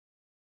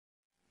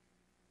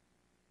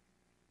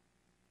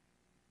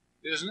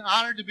It is an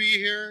honor to be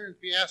here and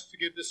to be asked to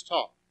give this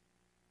talk.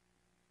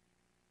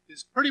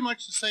 It's pretty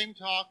much the same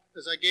talk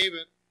as I gave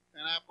at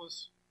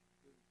Annapolis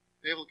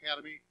Naval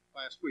Academy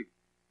last week.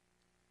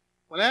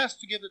 When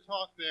asked to give the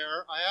talk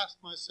there, I asked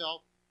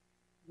myself,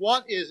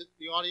 what is it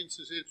the audience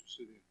is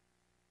interested in?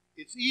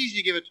 It's easy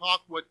to give a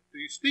talk what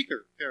the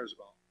speaker cares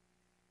about.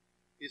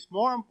 It's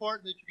more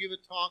important that you give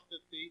a talk that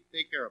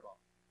they care about.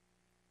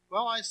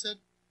 Well, I said,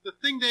 the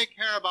thing they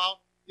care about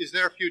is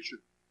their future.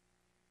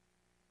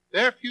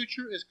 Their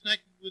future is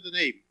connected with the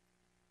Navy.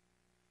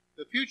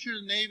 The future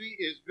of the Navy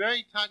is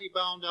very tightly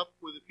bound up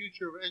with the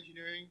future of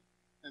engineering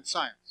and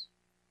science.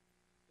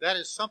 That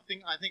is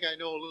something I think I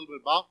know a little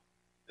bit about.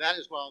 That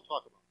is what I'll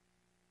talk about.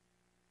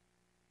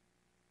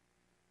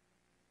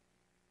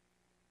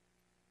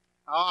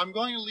 I'm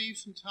going to leave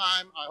some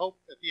time, I hope,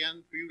 at the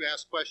end for you to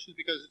ask questions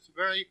because it's a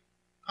very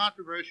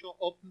controversial,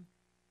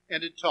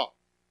 open-ended talk.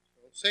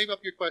 So save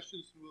up your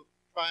questions and we'll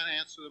try and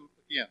answer them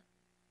at the end.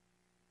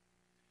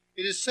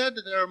 It is said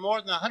that there are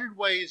more than 100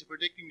 ways of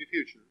predicting the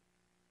future.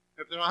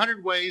 If there are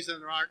 100 ways, then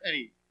there aren't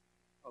any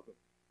of them.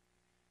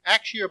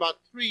 Actually, there are about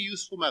 3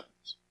 useful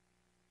methods: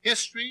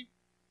 history,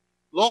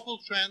 local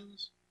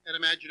trends, and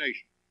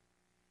imagination.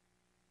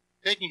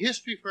 Taking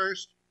history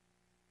first,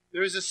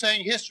 there is a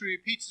saying, history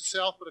repeats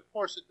itself, but of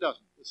course it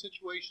doesn't. The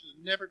situation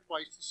is never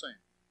twice the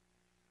same.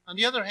 On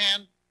the other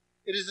hand,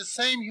 it is the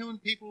same human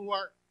people who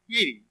are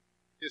creating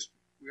history.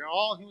 We are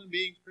all human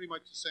beings pretty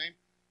much the same,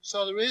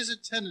 so there is a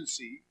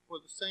tendency for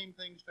the same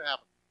things to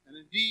happen. And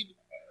indeed,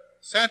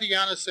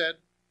 Santayana said,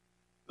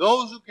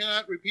 those who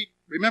cannot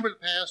remember the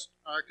past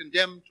are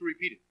condemned to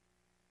repeat it.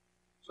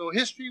 So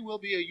history will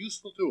be a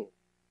useful tool.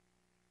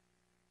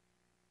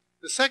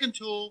 The second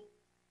tool,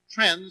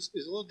 trends,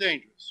 is a little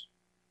dangerous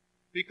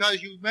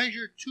because you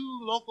measure 2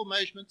 local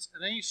measurements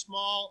and any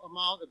small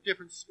amount of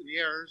difference in the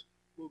errors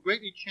will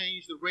greatly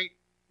change the rate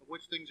of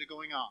which things are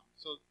going on.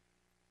 So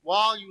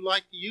while you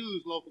like to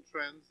use local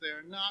trends, they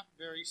are not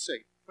very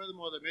safe.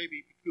 Furthermore, they may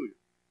be peculiar.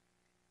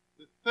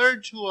 The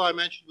third tool I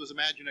mentioned was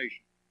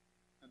imagination.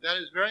 And that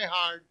is very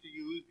hard to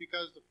use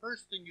because the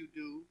first thing you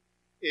do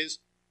is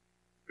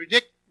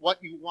predict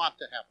what you want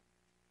to happen.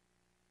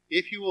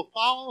 If you will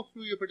follow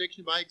through your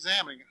prediction by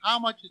examining how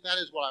much of that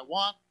is what I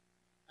want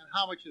and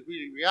how much is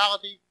really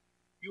reality,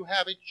 you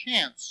have a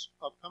chance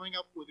of coming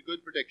up with a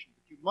good prediction.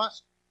 But you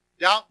must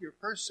doubt your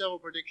first several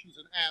predictions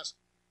and ask,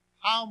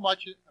 how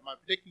much am I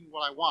predicting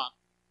what I want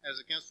as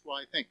against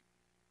what I think?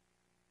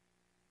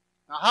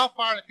 Now, how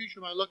far in the future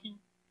am I looking?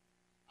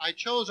 I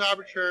chose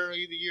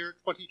arbitrarily the year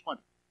 2020.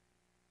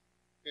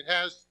 It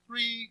has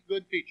 3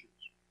 good features.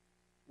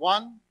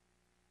 1,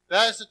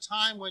 that is the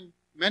time when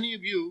many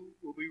of you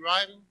will be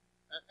arriving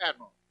at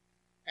Admiral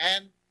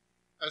and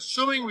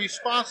assuming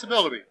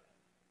responsibility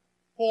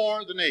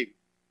for the Navy.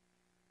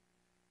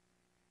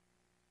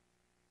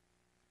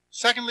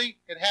 Secondly,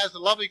 it has the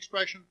lovely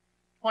expression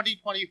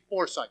 2020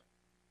 foresight.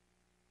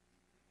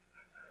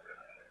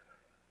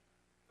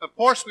 Of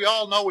course, we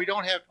all know we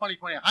don't have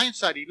 2020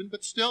 hindsight even,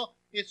 but still,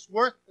 it's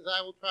worth, as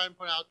I will try and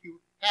point out to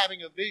you,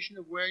 having a vision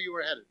of where you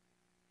are headed.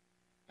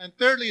 And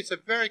thirdly, it's a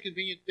very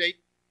convenient date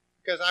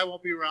because I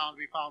won't be around to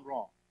be found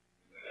wrong.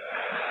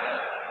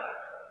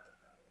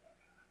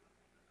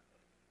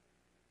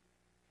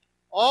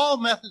 All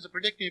methods of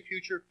predicting the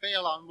future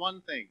fail on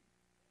one thing,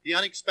 the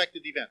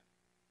unexpected event.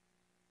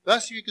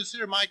 Thus, if you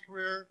consider my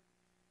career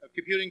of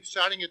computing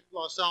starting at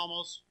Los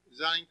Alamos,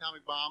 designing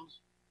atomic bombs,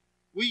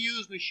 we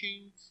used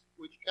machines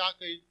which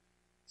calculated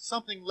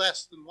something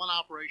less than 1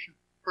 operation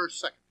per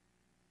second.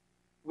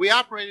 We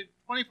operated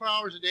 24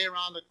 hours a day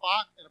around the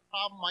clock, and a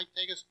problem might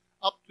take us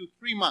up to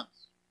 3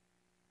 months.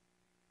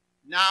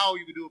 Now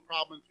you can do a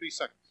problem in 3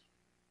 seconds.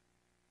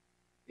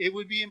 It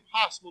would be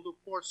impossible to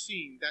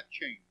foresee that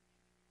change.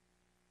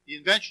 The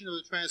invention of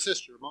the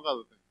transistor, among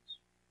other things.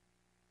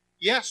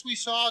 Yes, we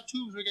saw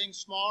tubes were getting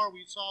smaller,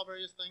 we saw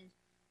various things,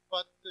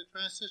 but the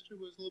transistor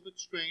was a little bit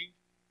strange.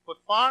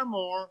 But far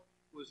more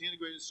was the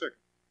integrated circuit.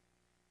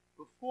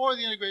 Before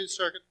the integrated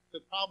circuit, the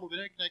problem of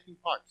interconnecting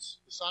parts,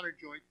 the solder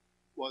joint,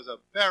 was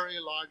a very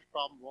large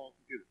problem of all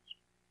computers.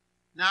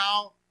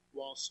 Now,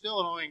 while still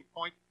an annoying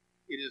point,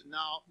 it is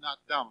now not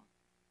dominant.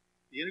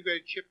 The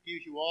integrated chip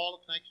gives you all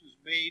the connections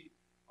made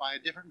by a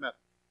different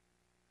method.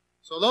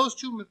 So those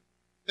 2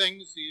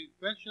 things, the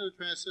invention of the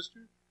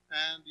transistor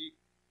and the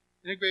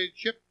integrated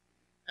chip,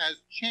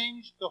 has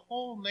changed the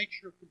whole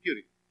nature of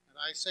computing. And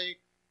I say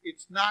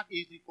it's not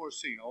easily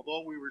foreseen.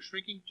 Although we were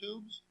shrinking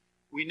tubes,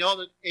 we know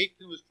that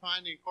Aitken was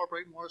trying to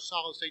incorporate more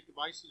solid-state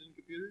devices in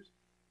computers.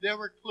 There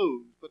were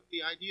clues, but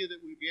the idea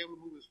that we'd be able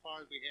to move as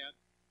far as we had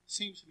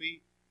seems to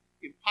me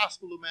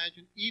impossible to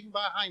imagine, even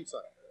by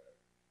hindsight.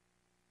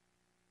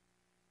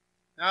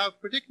 Now, if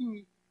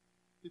predicting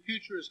the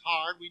future is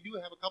hard, we do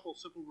have a couple of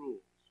simple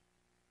rules.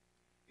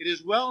 It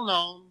is well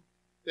known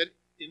that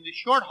in the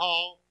short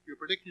haul, your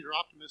predictions are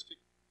optimistic.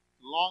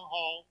 In the long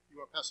haul, you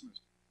are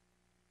pessimistic.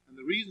 And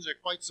the reasons are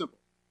quite simple.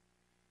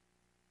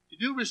 To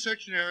do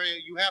research in an area,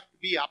 you have to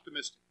be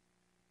optimistic.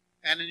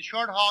 And in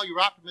short haul, your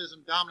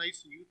optimism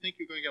dominates and you think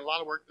you're going to get a lot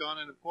of work done,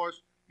 and of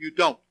course, you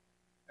don't.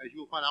 as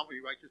you'll find out when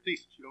you write your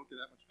thesis. You don't get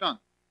that much done.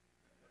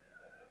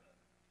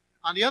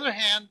 On the other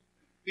hand,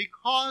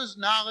 because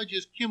knowledge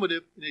is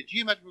cumulative in a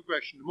geometric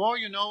progression, the more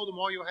you know, the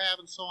more you have,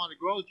 and so on, it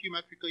grows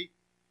geometrically,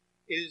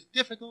 it is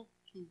difficult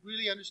to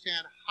really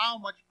understand how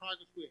much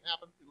progress will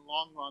happen in the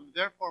long run.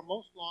 Therefore,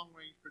 most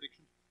long-range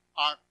predictions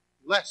are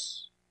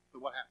less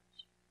than what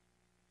happens.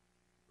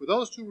 With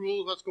those two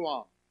rules, let's go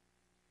on.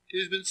 It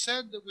has been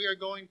said that we are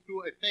going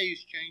through a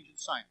phase change in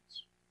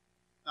science.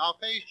 Now, a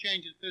phase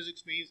change in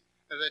physics means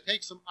as I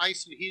take some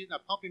ice and heat it, and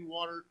I'm pumping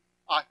water,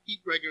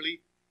 heat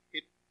regularly,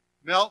 it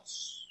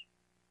melts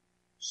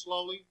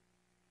slowly.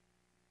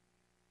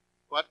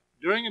 But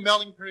during the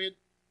melting period,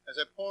 as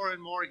I pour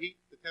in more heat,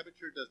 the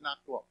temperature does not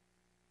go up.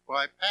 When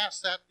I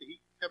pass that, the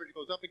heat temperature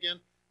goes up again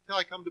until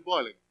I come to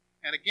boiling.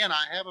 And again,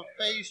 I have a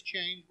phase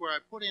change where I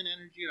put in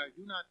energy and I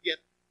do not get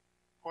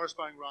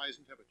corresponding rise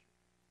in temperature.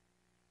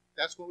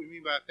 That's what we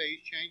mean by a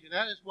phase change, and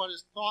that is what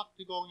is thought to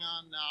be going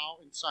on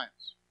now in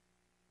science.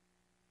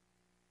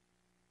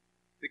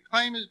 The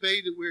claim is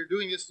made that we're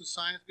doing this in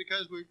science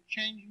because we're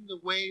changing the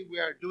way we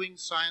are doing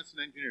science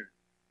and engineering.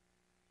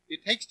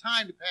 It takes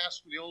time to pass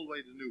from the old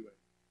way to the new way.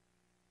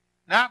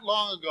 Not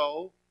long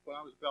ago, when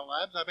I was at Bell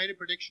Labs, I made a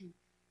prediction.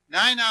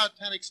 9 out of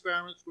 10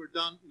 experiments were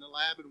done in the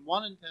lab and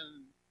 1 in 10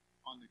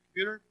 on the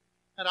computer.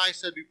 And I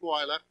said before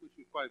I left, which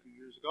was quite a few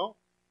years ago,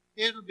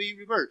 it would be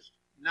reversed.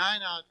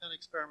 9 out of 10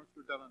 experiments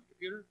were done on the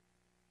computer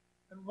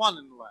and 1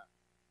 in the lab.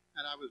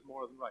 And I was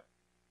more than right.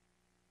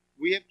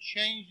 We have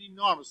changed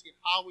enormously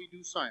how we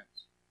do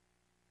science.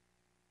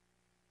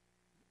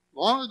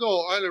 Long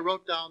ago, Euler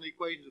wrote down the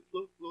equations of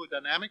fluid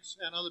dynamics,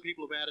 and other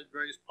people have added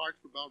various parts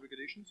for boundary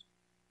conditions.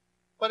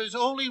 But it's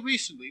only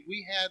recently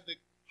we had the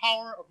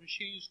power of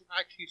machines to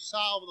actually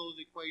solve those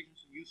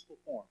equations in useful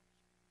forms.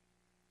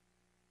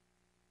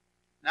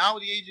 Now,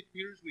 with the age of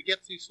computers, we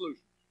get these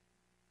solutions.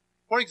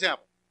 For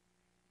example,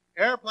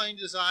 airplane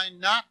design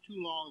not too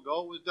long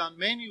ago was done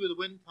mainly with a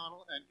wind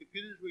tunnel, and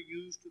computers were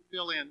used to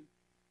fill in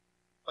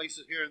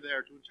places here and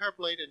there to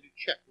interpolate and to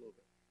check a little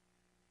bit.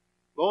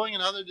 Boeing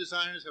and other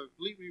designers have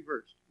completely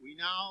reversed. We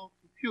now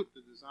compute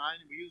the design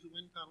and we use the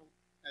wind tunnel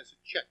as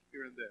a check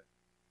here and there.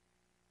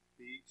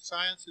 The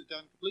science is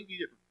done completely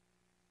different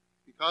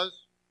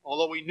because,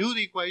 although we knew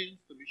the equations,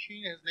 the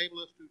machine has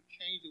enabled us to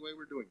change the way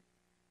we're doing it.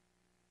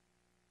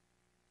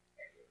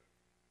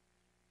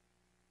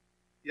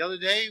 The other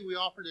day, we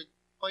offered to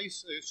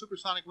place a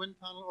supersonic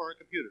wind tunnel or a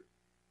computer.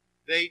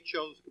 They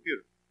chose the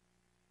computer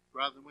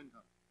rather than wind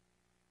tunnel.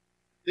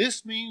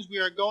 This means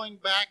we are going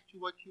back to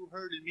what you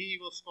heard in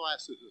medieval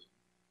scholasticism,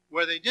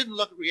 where they didn't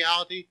look at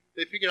reality,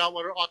 they figured out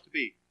what it ought to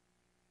be.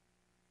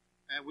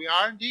 And we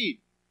are indeed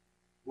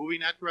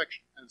moving that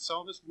direction. And some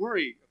of us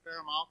worry a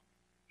fair amount.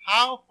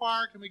 How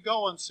far can we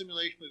go on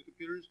simulation with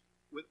computers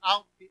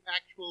without the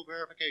actual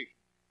verification?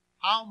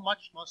 How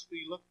much must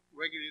we look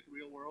regularly at the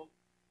real world,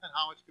 and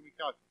how much can we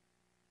calculate?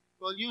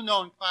 Well, you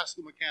know in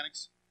classical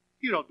mechanics,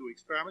 you don't do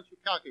experiments, you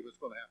calculate what's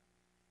going to happen.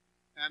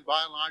 And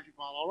by and large, you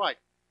fall all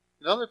right.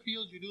 In other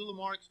fields, you do a little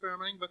more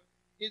experimenting, but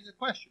it's a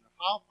question of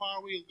how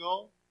far we'll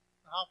go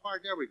and how far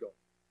dare we go.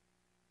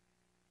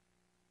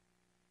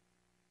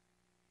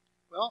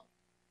 Well,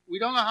 we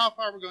don't know how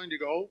far we're going to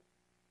go,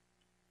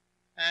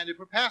 and if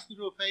we're passing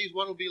through a phase,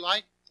 what it'll be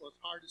like, well, it's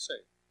hard to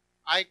say.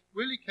 I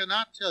really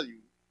cannot tell you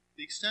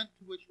the extent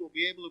to which we'll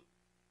be able to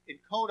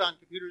encode on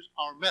computers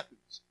our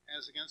methods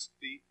as against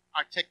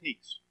our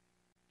techniques.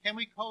 Can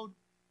we code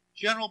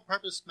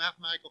general-purpose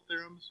mathematical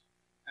theorems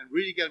and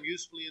really get them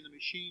usefully in the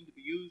machine to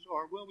be used,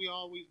 or will we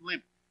always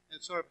limp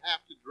and sort of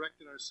have to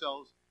direct it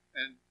ourselves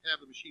and have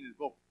the machine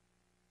invoke it?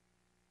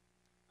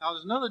 Now,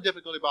 there's another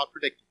difficulty about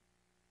predicting,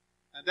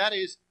 and that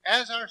is,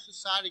 as our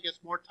society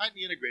gets more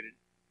tightly integrated,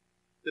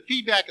 the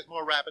feedback is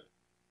more rapid,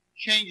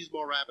 change is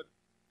more rapid,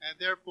 and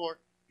therefore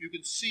you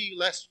can see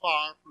less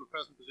far from the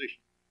present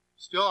position.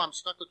 Still, I'm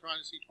stuck with trying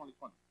to see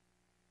 2020.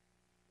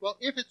 Well,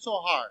 if it's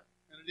so hard,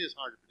 and it is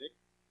hard to predict,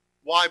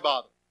 why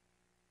bother?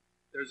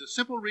 There's a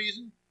simple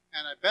reason,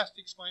 and I best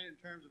explain it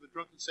in terms of a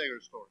drunken sailor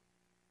story.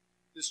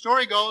 The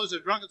story goes, a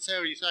drunken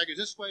sailor, he saggers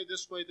this way,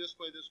 this way, this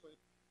way, this way,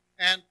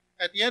 and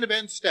at the end of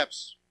n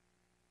steps,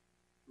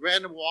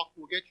 random walk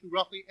will get you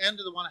roughly n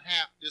to the 1/2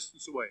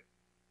 distance away.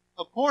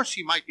 Of course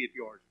he might be at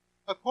the origin.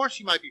 Of course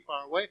he might be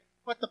far away,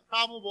 but the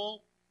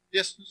probable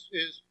distance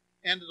is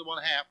n to the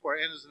 1/2, where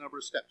n is the number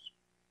of steps.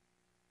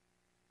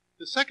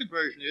 The second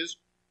version is,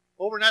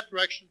 over in that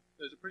direction,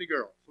 there's a pretty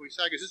girl. So he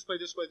saggers this way,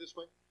 this way, this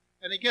way,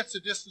 and he gets a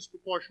distance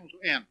proportional to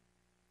n.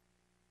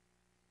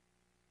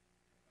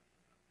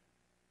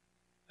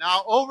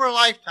 Now, over a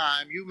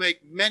lifetime, you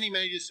make many,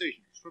 many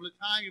decisions. From the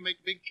time you make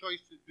the big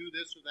choice to do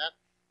this or that,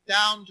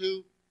 down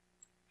to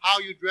how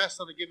you dress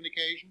on a given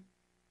occasion,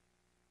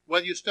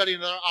 whether you study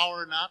another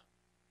hour or not.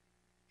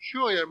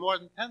 Surely there are more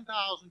than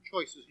 10,000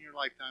 choices in your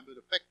lifetime that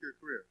affect your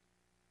career.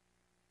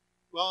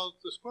 Well,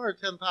 the square of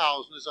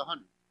 10,000 is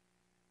 100,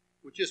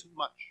 which isn't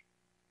much.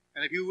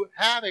 And if you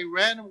have a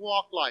random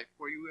walk life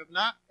where you have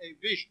not a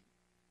vision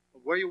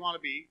of where you want to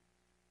be,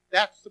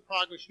 that's the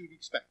progress you'd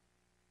expect,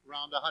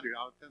 around 100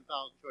 out of 10,000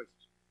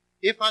 choices.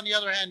 If, on the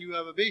other hand, you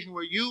have a vision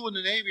where you and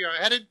the Navy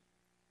are headed,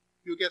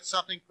 you'll get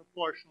something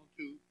proportional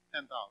to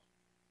 10,000.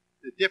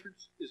 The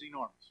difference is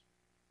enormous.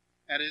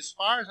 And as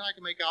far as I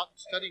can make out in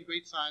studying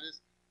great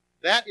scientists,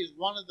 that is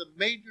one of the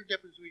major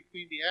differences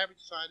between the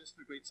average scientist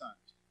and the great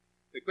scientist.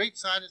 The great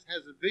scientist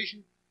has a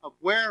vision of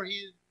where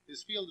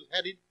his field is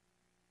headed,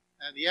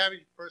 and the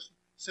average person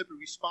simply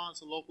responds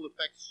to local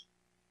effects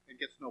and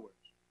gets nowhere.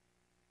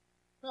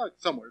 Well,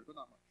 somewhere, but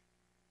not much.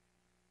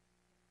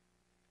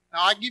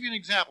 Now, I'll give you an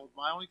example of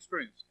my own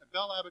experience. At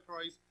Bell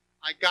Laboratories,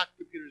 I got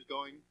computers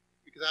going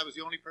because I was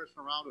the only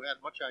person around who had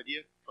much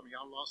idea. Coming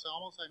out of Los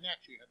Alamos, I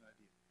naturally had an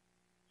idea.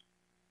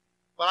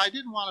 But I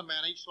didn't want to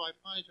manage, so I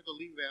finally took a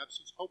leave of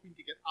absence, hoping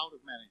to get out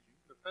of managing.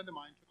 A friend of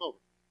mine took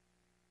over.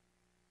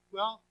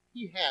 Well,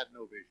 he had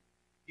no vision.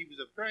 He was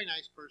a very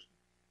nice person.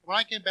 When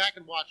I came back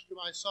and watched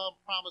him, I saw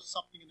him promise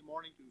something in the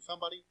morning to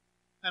somebody,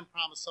 and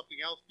promise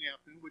something else in the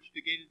afternoon, which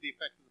negated the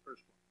effect of the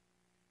first one.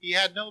 He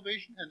had no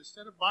vision, and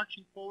instead of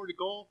marching forward to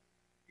goal,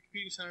 the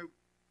computing center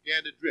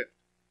began to drift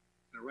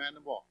in a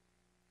random walk.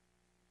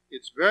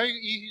 It's very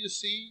easy to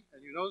see,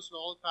 and you notice it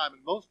all the time,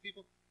 and most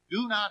people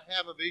do not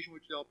have a vision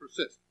which they'll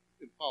persist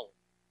in following.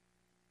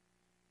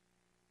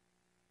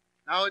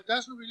 Now, it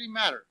doesn't really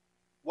matter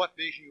what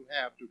vision you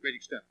have to a great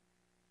extent.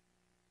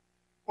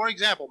 For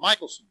example,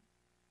 Michelson,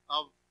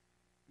 of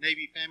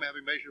Navy fame,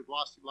 having measured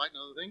velocity of light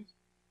and other things,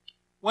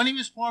 when he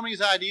was forming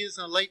his ideas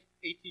in the late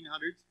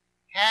 1800s,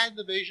 had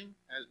the vision,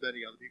 as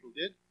many other people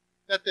did,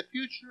 that the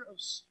future of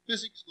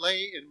physics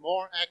lay in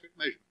more accurate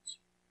measurements.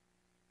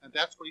 And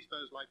that's what he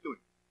spent his life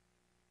doing.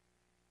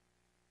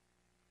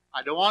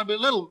 I don't want to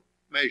belittle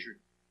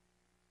measuring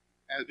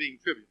as being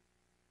trivial.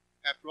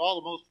 After all,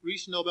 the most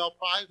recent Nobel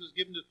Prize was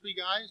given to 3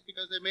 guys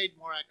because they made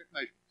more accurate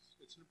measurements.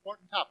 It's an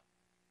important topic.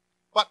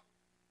 But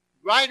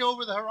right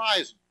over the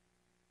horizon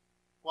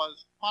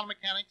was quantum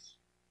mechanics,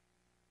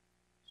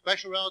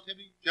 special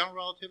relativity, general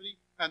relativity,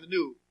 and the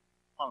new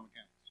quantum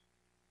mechanics.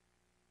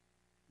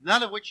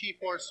 None of which he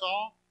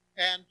foresaw,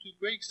 and to a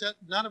great extent,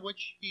 none of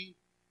which he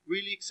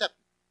really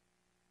accepted.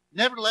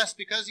 Nevertheless,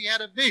 because he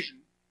had a vision,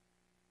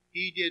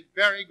 he did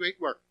very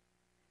great work.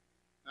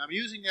 And I'm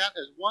using that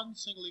as one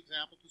single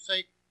example to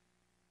say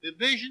the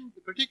vision,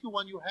 the particular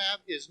one you have,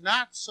 is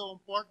not so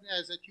important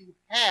as that you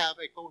have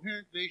a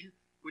coherent vision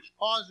which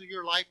causes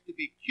your life to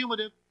be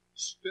cumulative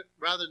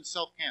rather than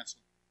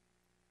self-canceling.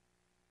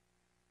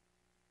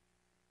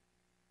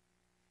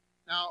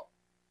 Now,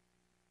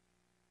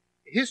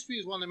 history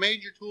is one of the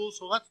major tools,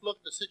 so let's look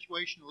at the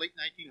situation in the late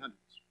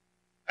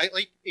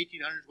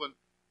 1800s when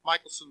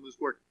Michelson was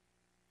working.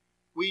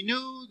 We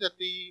knew that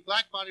the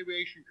black body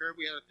radiation curve,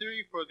 we had a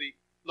theory for the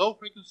low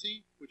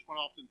frequency, which went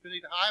off to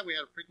infinity to high. We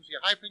had a frequency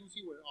at high frequency,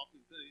 which went off to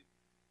infinity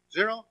to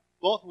 0,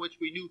 both of which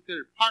we knew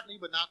fitted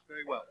partly, but not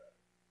very well.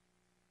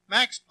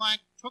 Max Planck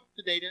took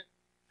the data,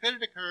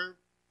 fitted a curve,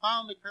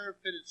 found the curve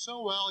fitted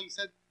so well, he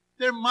said,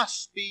 there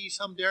must be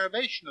some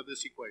derivation of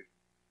this equation.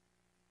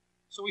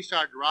 So we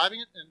started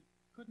deriving it and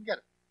couldn't get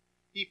it.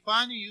 He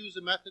finally used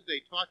the method they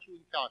taught you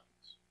in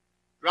calculus.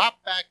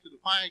 Drop back to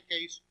the finite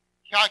case,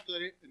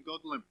 calculate it, and go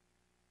to the limit.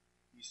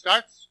 He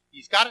starts,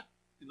 he's got it,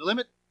 in the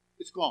limit,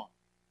 it's gone.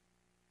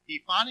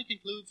 He finally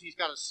concludes he's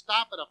got to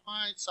stop at a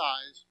finite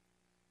size,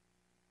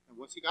 and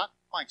what's he got?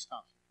 Planck's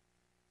constant.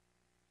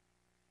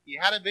 He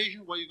had a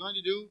vision of what he was going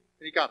to do,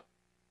 and he got it.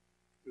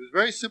 It was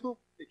very simple.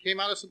 It came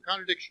out of some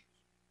contradictions.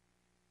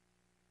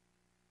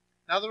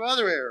 Now, there are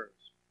other errors.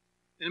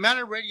 In the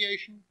matter of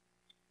radiation,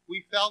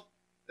 we felt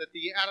that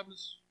the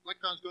atoms,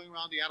 electrons going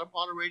around the atom,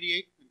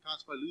 auto-radiate and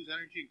consequently lose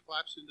energy and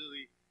collapse into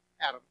the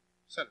atom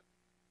center.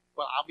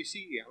 But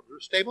obviously, the atoms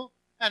were stable,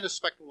 and the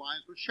spectral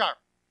lines were sharp.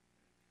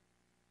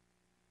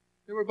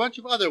 There were a bunch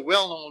of other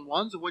well-known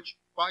ones, of which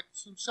Planck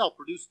himself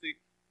produced the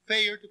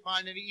failure to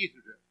find any ether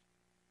drift.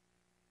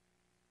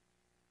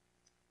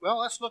 Well,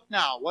 let's look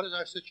now. What is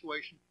our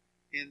situation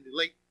in the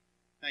late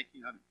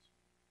 1900s?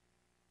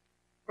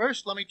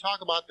 First, let me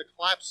talk about the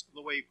collapse of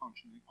the wave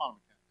function in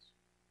quantum mechanics.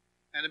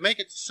 And to make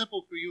it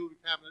simple for you,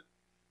 cabinet,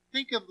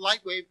 think of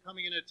light wave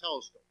coming in a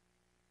telescope.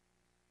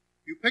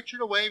 You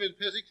pictured a wave in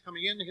physics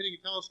coming in and hitting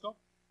a telescope.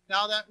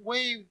 Now that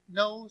wave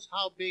knows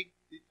how big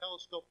the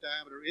telescope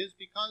diameter is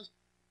because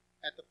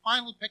at the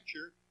final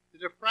picture, the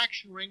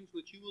diffraction rings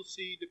which you will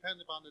see depend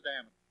upon the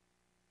diameter.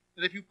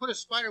 And if you put a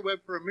spider web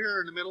for a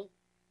mirror in the middle,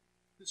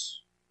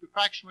 this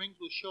diffraction rings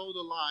will show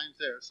the lines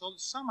there. So that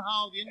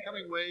somehow the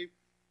incoming wave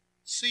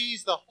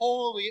sees the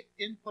whole the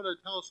input of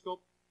the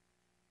telescope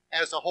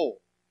as a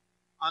whole.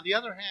 On the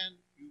other hand,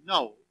 you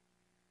know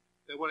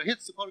that when it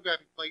hits the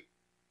photographic plate,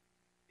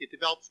 it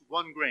develops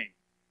 1 grain.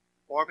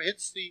 Or if it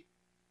hits the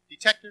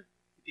detector,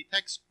 it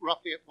detects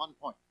roughly at 1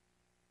 point.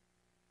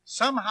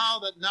 Somehow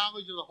that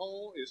knowledge of the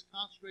whole is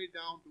concentrated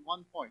down to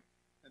 1 point.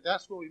 And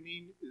that's what we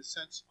mean is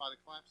sensed by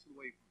the collapse of the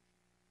wave function.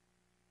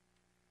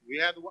 We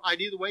have the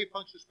idea of the wave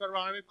function spread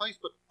around every place,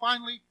 but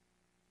finally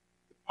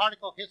the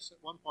particle hits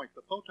at 1 point.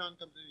 The photon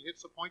comes in and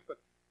hits a point, but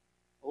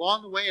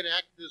along the way it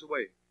acted as a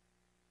wave.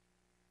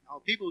 Now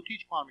people who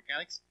teach quantum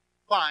mechanics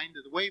find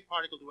that the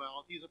wave-particle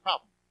duality is a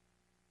problem.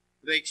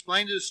 They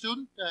explain to the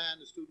student,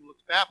 and the student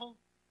looks baffled,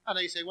 and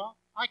they say, well,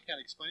 I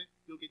can't explain it.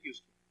 You'll get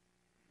used to it.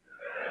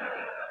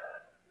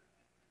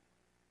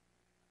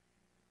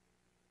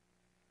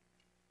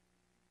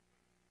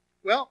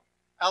 Well,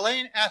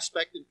 Alain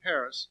Aspect in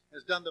Paris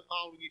has done the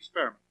following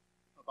experiment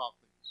about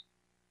things.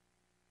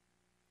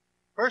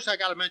 First, I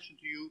got to mention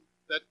to you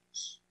that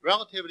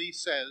relativity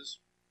says,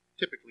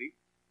 typically,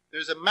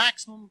 there's a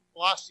maximum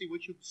velocity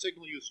which you can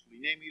signal usefully,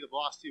 namely the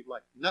velocity of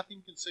light.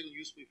 Nothing can signal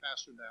usefully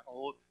faster than that.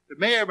 Although there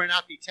may or may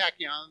not be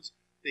tachyons,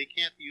 they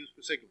can't be used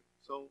for signaling.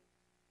 So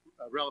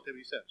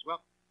relativity says.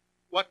 Well,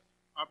 what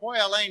our boy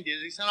Alain did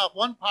is he sent off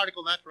one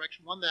particle in that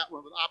direction, one that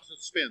one with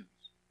opposite spins.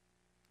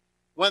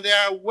 When they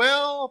are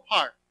well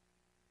apart,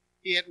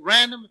 he at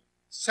random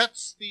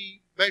sets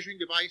the measuring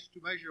device to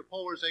measure the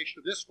polarization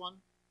of this one,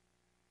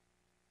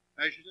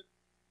 measures it,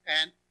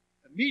 and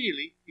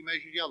immediately he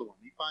measures the other one.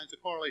 He finds a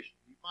correlation.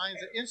 He finds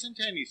that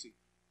instantaneously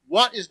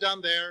what is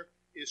done there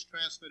is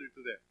transmitted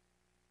to there.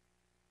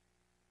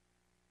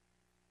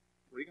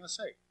 What are you going to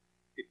say?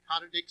 It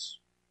contradicts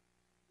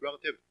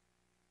relativity.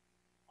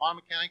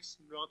 Quantum mechanics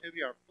and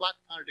relativity are a flat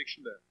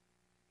contradiction there.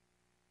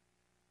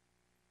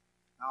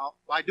 Now,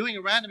 by doing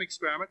a random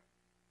experiment,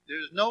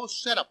 there's no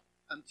setup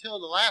until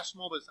the last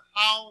moment as to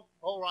how the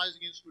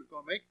polarizing instrument is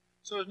going to make.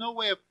 So there's no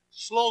way of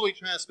slowly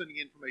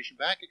transmitting information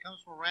back. It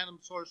comes from a random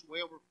source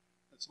way over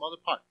at some other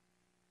part.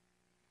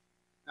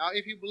 Now,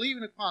 if you believe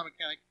in a quantum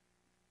mechanics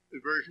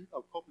version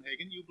of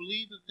Copenhagen, you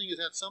believe the thing is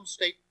at some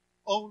state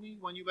only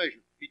when you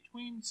measure.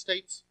 Between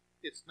states,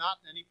 it's not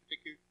any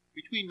particular,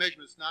 between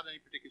measurements, not any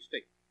particular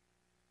state.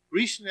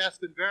 Recently, that's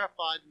been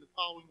verified in the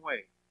following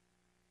way.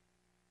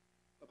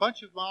 A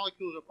bunch of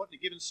molecules are put in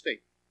a given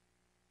state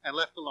and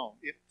left alone.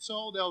 If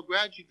so, they'll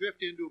gradually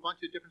drift into a bunch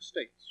of different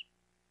states.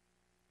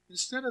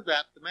 Instead of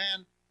that, the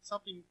man,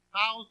 something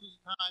thousands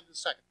of times a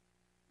second,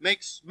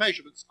 makes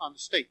measurements on the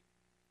state.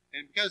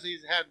 And because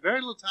he's had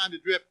very little time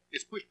to drift,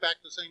 it's pushed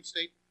back to the same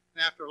state.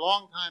 And after a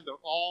long time,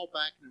 they're all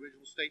back in the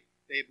original state.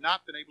 They have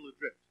not been able to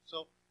drift.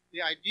 So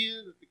the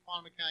idea that the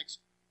quantum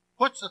mechanics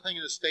puts the thing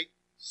in a state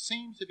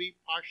seems to be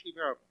partially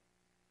verified.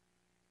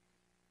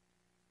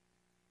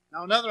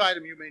 Now, another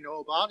item you may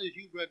know about is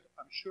you've read,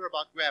 I'm sure,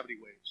 about gravity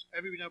waves.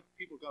 Every number of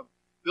people are going to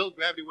build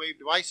gravity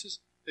wave devices.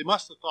 They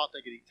must have thought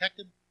they could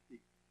detect them.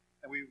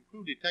 And we've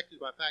improved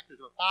detectors by factors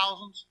of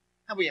thousands,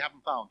 and we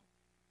haven't found them.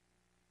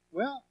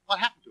 Well,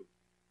 what happened to them?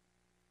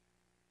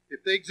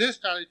 If they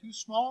exist, are they too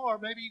small, or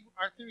maybe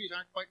our theories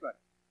aren't quite right?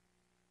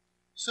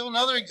 So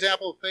another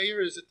example of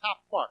failure is the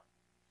top quark.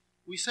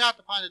 We set out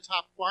to find the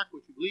top quark,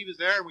 which we believe is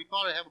there, and we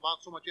thought it had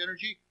about so much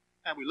energy,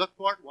 and we looked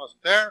for it, it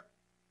wasn't there.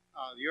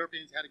 The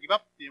Europeans had to give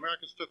up. The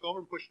Americans took over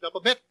and pushed it up a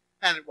bit,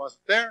 and it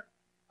wasn't there.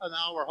 And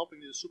now we're hoping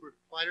that the super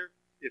collider,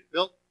 if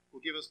built,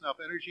 will give us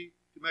enough energy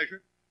to measure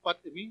it. But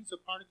it means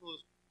the particle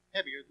is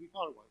heavier than we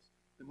thought it was.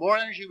 The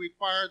more energy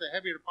required, the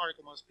heavier the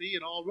particle must be,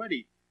 and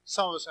already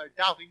some of us are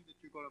doubting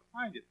that you're going to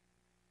find it,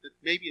 that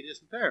maybe it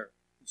isn't there,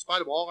 in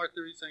spite of all our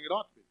theories saying it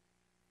ought to be.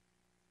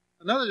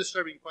 Another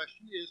disturbing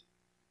question is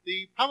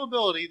the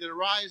probability that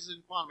arises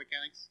in quantum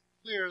mechanics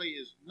clearly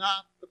is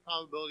not the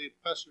probability a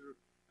professor of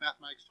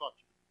mathematics taught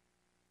you.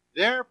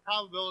 Their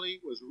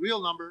probability was a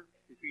real number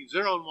between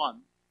 0 and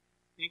 1.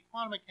 In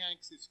quantum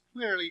mechanics, it's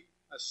clearly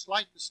a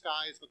slight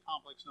disguise of a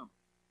complex number.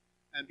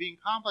 And being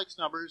complex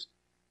numbers,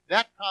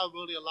 that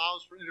probability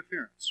allows for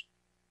interference.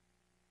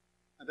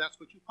 And that's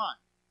what you find.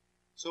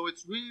 So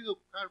it's really the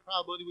kind of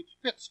probability which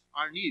fits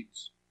our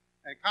needs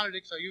and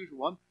contradicts our usual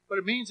one, but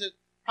it means that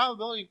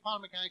probability in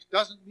quantum mechanics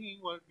doesn't mean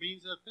what it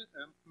means in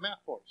a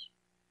math course.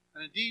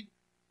 And indeed,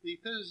 the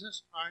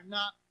physicists are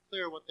not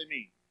clear what they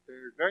mean.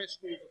 There are various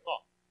schools of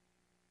thought.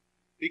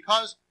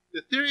 Because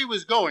the theory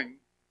was going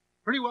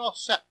pretty well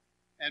set,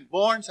 and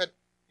Born said,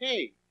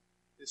 hey,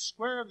 the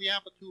square of the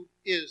amplitude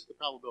is the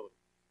probability.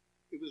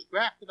 It was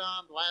grafted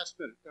on the last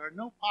minute. There are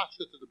no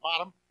postulates at the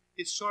bottom.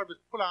 It's sort of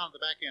put on at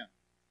the back end.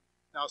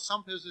 Now,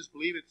 some physicists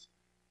believe it's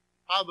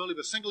probability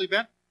of a single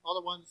event. Other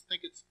ones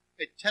think it's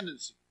a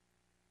tendency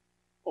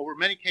over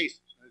many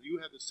cases. You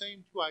have the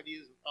same two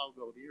ideas of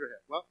probability in your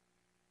head. Well,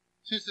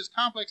 since it's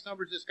complex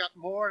numbers, it's got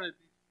more and it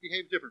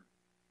behaves differently.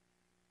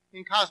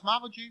 In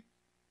cosmology,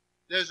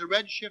 there's a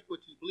redshift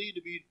which is believed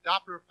to be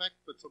Doppler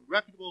effect, but some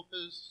reputable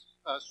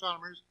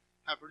astronomers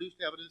have produced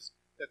evidence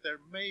that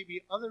there may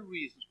be other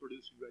reasons for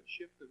producing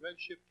redshift. The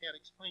redshift can't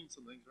explain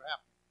some things that are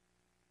happening.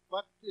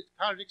 But it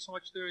contradicts so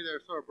much theory they're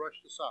sort of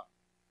brushed aside.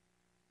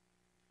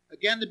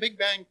 Again, the Big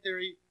Bang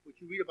theory,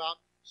 which you read about,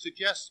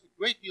 suggests a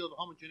great deal of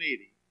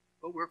homogeneity,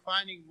 but we're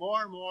finding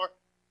more and more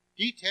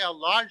detailed,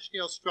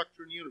 large-scale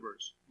structure in the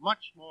universe,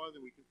 much more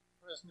than we can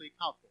presently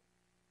account for.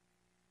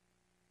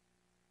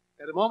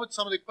 At the moment,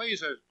 some of the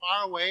quasars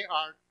far away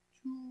are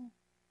too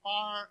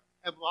far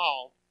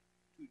evolved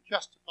to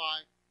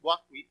justify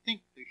what we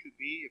think they should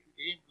be if we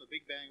came from the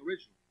Big Bang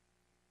originally.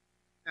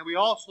 And we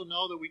also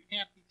know that we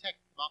can't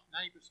detect about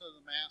 90% of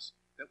the mass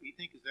that we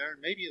think is there,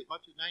 and maybe as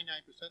much as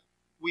 99%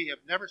 we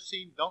have never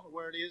seen, don't know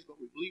where it is, but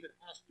we believe it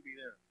has to be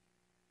there.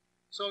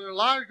 So there are a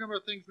large number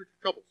of things which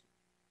are troublesome.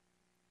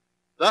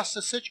 Thus,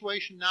 the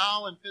situation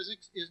now in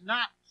physics is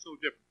not so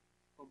different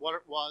from what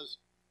it was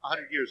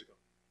 100 years ago.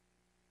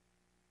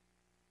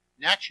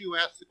 Next, you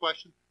ask the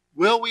question,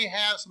 will we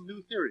have some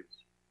new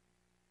theories?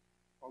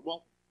 Or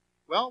won't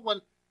we? Well,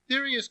 when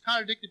theory is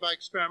contradicted by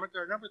experiment,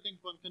 there are a number of things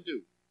one can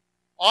do.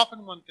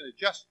 Often one can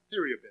adjust the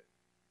theory a bit.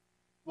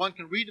 One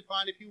can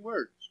redefine a few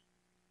words.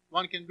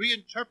 One can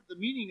reinterpret the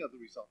meaning of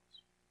the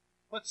results.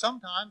 But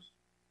sometimes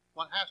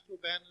one has to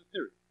abandon the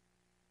theory.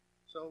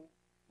 So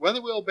whether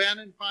we'll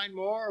abandon and find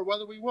more or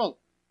whether we won't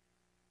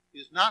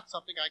is not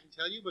something I can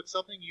tell you, but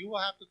something you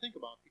will have to think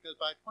about, because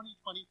by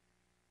 2020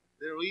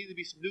 there will either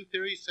be some new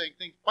theories saying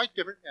things quite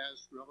different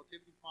as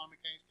relativity and quantum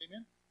mechanics came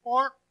in,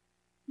 or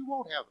we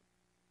won't have them.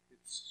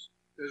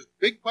 There's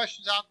big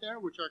questions out there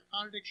which are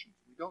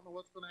contradictions. We don't know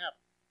what's going to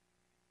happen.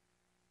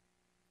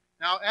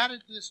 Now,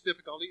 added to this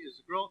difficulty is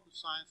the growth of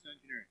science and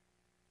engineering.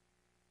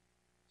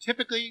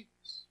 Typically,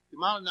 the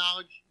amount of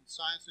knowledge in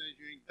science and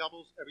engineering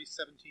doubles every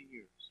 17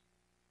 years.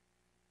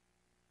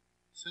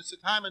 Since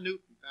the time of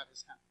Newton, that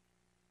has happened.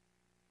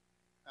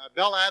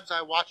 Bell Labs,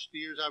 I watched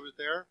the years I was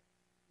there.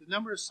 The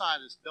number of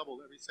scientists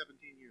doubled every 17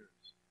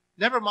 years.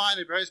 Never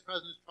mind that various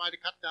presidents tried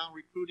to cut down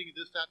recruiting,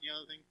 this, that, and the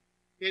other thing.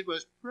 It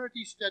was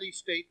pretty steady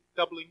state,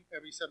 doubling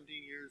every 17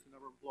 years the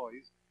number of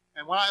employees.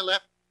 And when I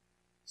left,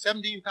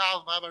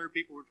 17,500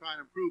 people were trying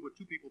to improve what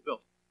 2 people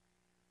built.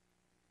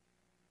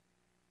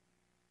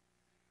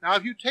 Now,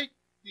 if you take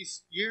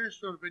these years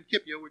from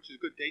Principia, which is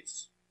good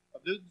dates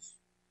of Newton's,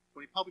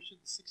 when he published it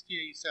in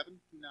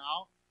 1687 to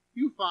now,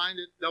 you find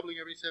that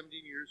doubling every 17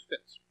 years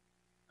fits.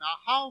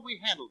 Now, how have we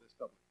handled this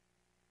doubling?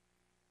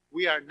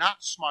 We are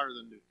not smarter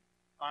than Newton.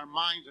 Our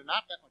minds are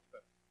not that much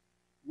better.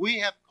 We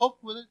have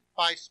coped with it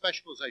by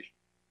specialization.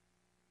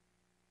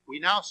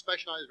 We now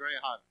specialize very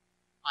hard.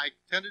 I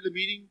attended a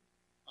meeting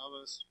of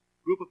a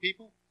group of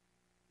people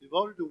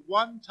devoted to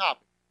one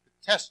topic, the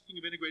testing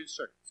of integrated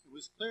circuits. It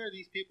was clear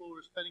these people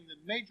were spending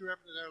the major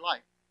effort of their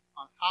life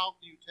on how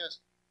can you test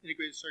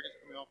integrated circuits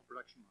coming off a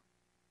production line.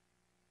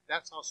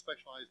 That's how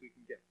specialized we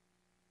can get.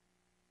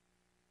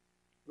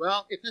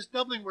 Well, if this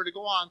doubling were to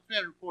go on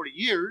 340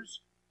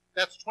 years,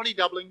 that's 20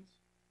 doublings,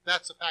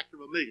 that's a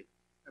factor of 1 million.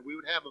 And we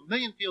would have 1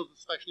 million fields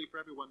especially for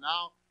everyone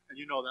now, and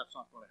you know that's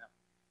not going to happen.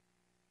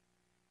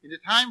 In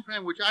the time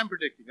frame which I'm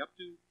predicting, up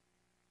to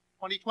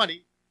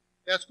 2020,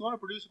 that's going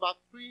to produce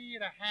about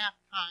 3.5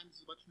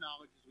 times as much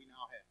knowledge as we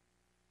now have.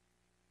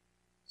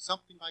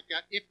 Something like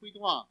that if we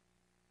go on.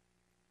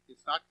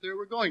 It's not clear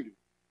we're going to.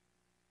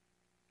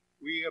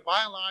 We,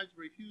 by and large,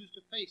 refuse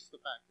to face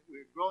the fact that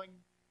we're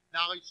growing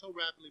knowledge so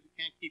rapidly we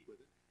can't keep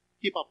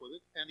up with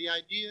it. And the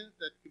idea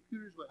that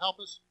computers will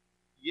help us,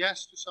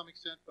 yes, to some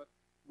extent, but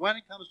when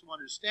it comes to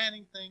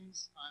understanding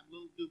things, I'm a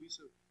little dubious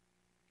of it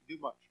can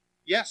do much.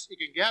 Yes, it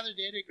can gather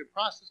data, it can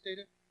process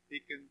data,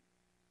 it can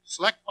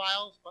select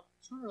files, but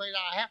sooner or later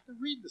I have to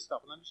read the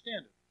stuff and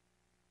understand it.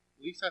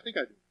 At least I think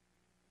I do.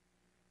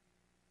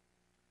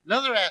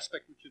 Another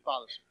aspect which is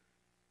bothersome.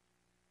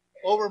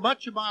 Over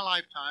much of my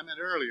lifetime and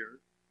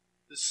earlier,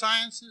 the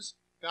sciences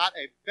got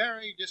a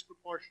very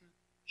disproportionate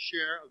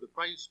share of the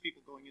brightest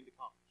people going into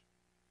college.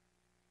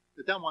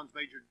 The dumb ones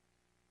majored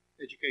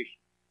in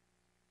education.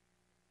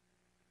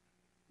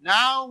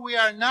 Now we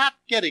are not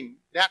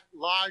getting that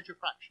large a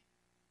fraction.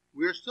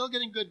 We are still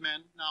getting good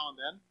men now and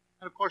then,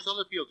 and of course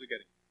other fields are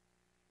getting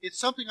it.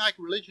 It's something like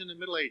religion in the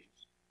Middle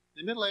Ages.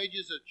 In the Middle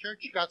Ages, the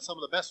church got some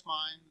of the best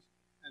minds,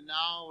 and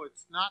now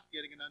it's not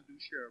getting an undue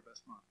share of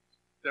best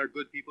minds. There are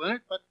good people in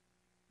it, but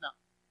no.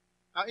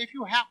 Now, if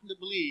you happen to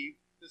believe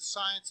that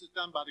science is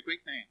done by the great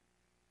man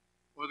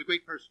or the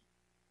great person,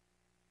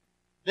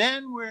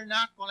 then we're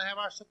not going to have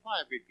our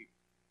supply of great people.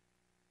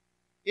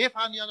 If,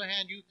 on the other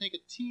hand, you think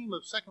a team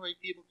of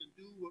second-rate people can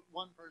do what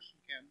one person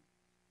can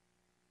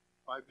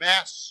by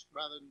mass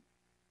rather than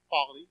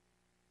quality,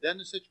 then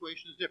the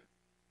situation is different.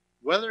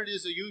 Whether it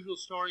is the usual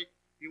story,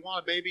 you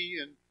want a baby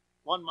in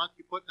 1 month,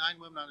 you put 9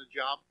 women on a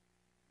job.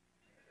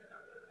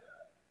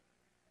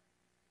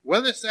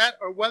 Whether it's that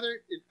or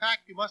whether, in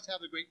fact, you must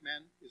have the great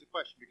men is a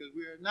question, because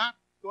we are not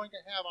going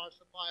to have our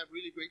supply of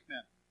really great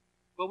men.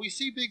 But we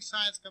see big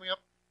science coming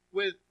up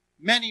with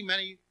many,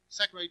 many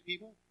second-rate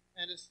people,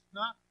 and it's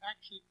not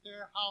actually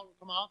clear how it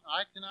will come out.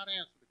 I cannot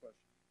answer the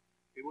question.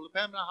 It will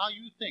depend on how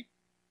you think.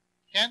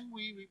 Can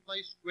we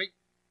replace great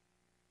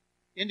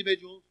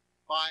individuals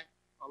by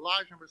a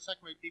large number of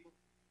second-rate people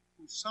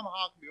who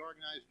somehow can be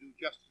organized to do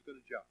just as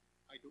good a job?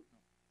 I don't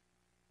know.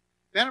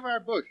 Vannevar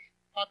Bush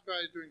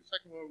popularized during the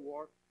Second World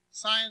War,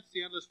 Science,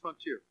 the Endless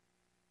Frontier.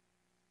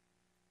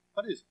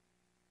 What is it?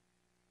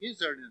 Is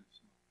there an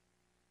endless amount?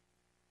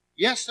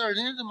 Yes, there is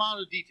an endless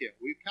amount of detail.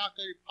 We've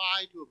calculated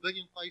pi to 1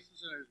 billion places,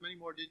 and there's many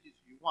more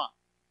digits as you want.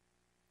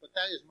 But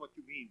that isn't what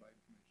you mean by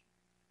information.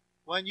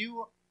 When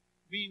you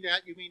mean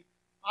that, you mean,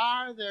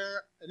 are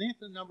there an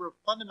infinite number of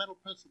fundamental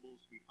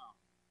principles to be found?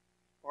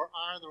 Or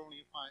are there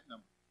only a finite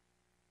number?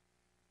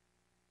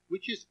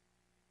 Which is it?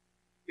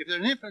 If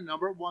there's an infinite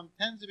number, one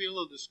tends to be a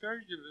little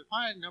discouraged. If there's a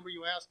finite number,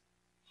 you ask,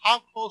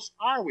 how close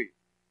are we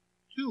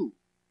to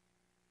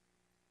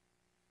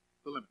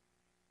the limit?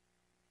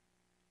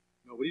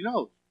 Nobody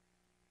knows.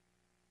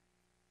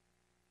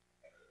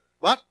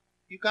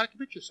 you've got to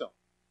commit yourself.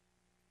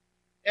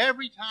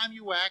 Every time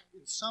you act,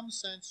 in some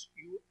sense,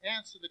 you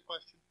answer the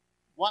question,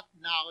 what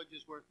knowledge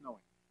is worth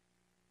knowing?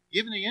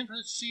 Given the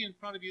infinite sea in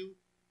front of you,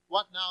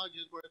 what knowledge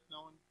is worth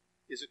knowing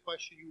is a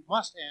question you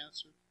must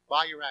answer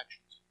by your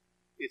actions.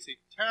 It's a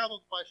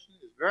terrible question.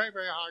 It's very,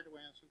 very hard to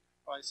answer.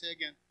 But I say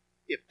again,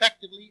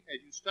 effectively,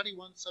 as you study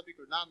one subject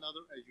or not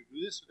another, as you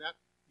do this or that,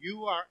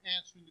 you are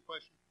answering the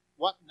question,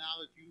 what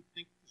knowledge you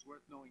think is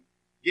worth knowing,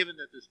 given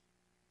that there's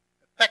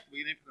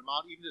effectively an infinite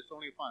amount, even if it's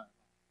only a finite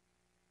amount.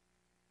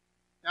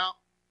 Now,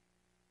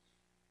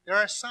 there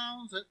are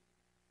sounds that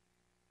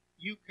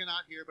you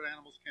cannot hear, but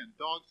animals can.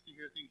 Dogs can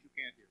hear things you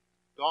can't hear.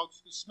 Dogs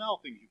can smell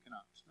things you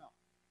cannot smell.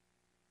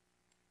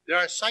 There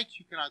are sights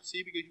you cannot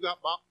see because you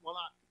got one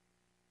eye.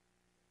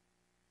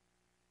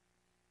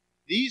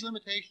 These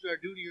limitations are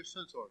due to your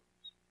sense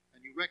organs,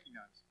 and you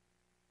recognize them.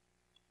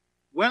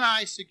 When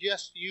I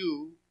suggest to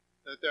you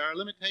that there are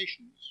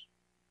limitations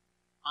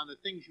on the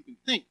things you can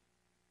think,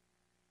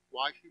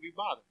 why should you be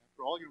bothered?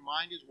 After all, your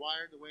mind is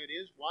wired the way it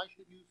is. Why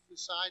should you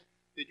decide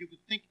that you can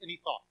think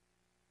any thought?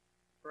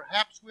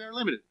 Perhaps we are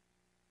limited.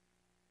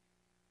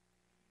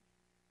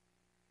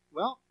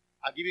 Well,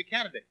 I'll give you a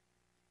candidate.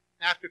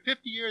 After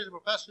 50 years of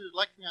professors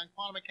lecturing on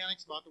quantum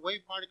mechanics about the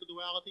wave-particle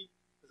duality,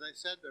 as I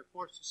said, they're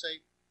forced to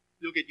say,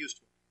 you'll get used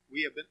to it.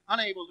 We have been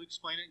unable to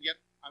explain it, and yet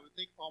I would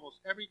think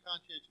almost every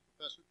conscientious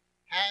professor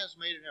has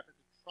made an effort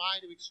to try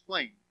to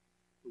explain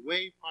the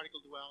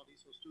wave-particle duality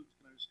so students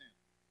can understand.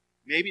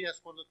 Maybe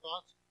that's one of the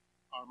thoughts.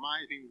 Our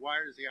minds being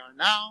wired as they are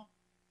now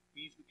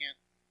means we can't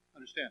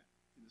understand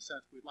in the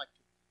sense we'd like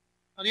to.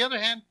 On the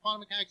other hand,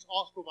 quantum mechanics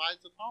also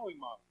provides the following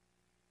model.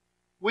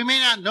 We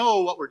may not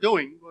know what we're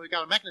doing, but we've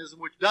got a mechanism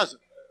which does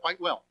it quite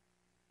well.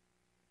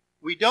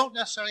 We don't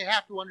necessarily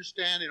have to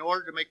understand in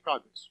order to make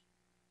progress.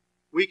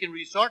 We can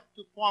resort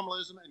to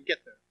formalism and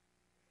get there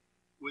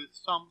with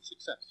some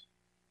success.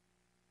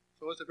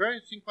 So it's a very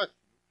interesting question,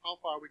 how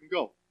far we can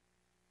go.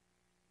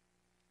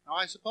 Now,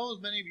 I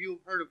suppose many of you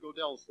have heard of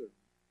Gödel's theorem,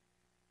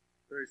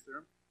 Berry's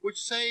theorem, which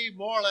say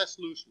more or less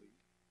loosely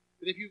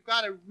that if you've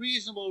got a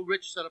reasonable,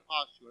 rich set of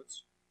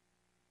postulates,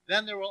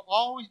 then there will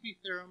always be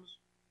theorems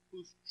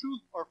whose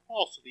truth or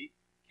falsity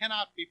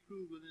cannot be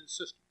proved within a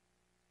system.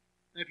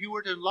 And if you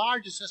were to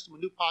enlarge the system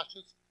with new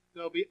postulates,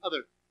 there will be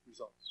other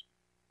results.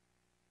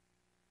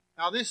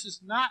 Now, this is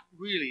not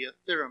really a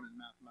theorem in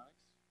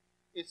mathematics.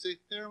 It's a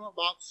theorem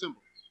about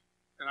symbols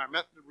and our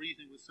method of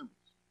reasoning with symbols.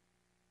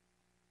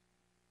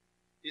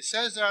 It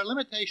says there are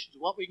limitations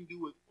of what we can do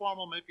with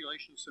formal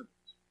manipulation of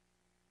symbols.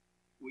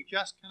 We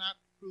just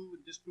cannot prove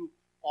and disprove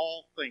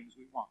all things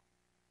we want.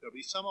 There will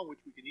be some of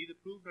which we can neither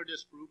prove nor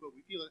disprove, but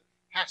we feel it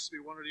has to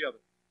be one or the other.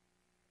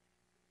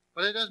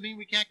 But it doesn't mean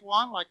we can't go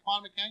on. Like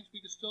quantum mechanics,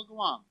 we can still go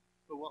on.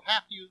 But we'll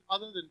have to use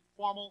other than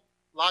formal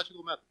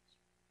logical methods.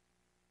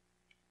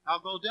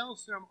 Now,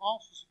 Gödel's theorem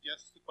also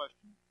suggests the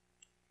question,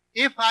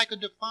 if I could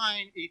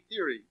define a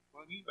theory,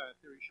 what I mean by a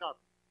theory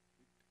sharply,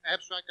 an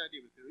abstract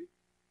idea of a theory,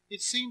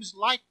 it seems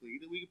likely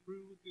that we can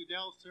prove with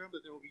Gödel's theorem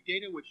that there will be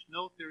data which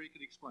no theory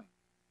can explain.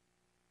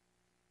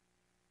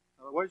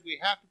 In other words, we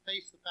have to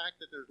face the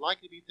fact that there's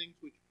likely to be things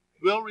which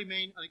will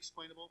remain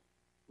unexplainable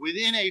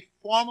within a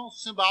formal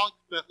symbolic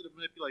method of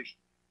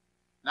manipulation.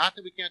 Not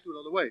that we can't do it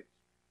other ways.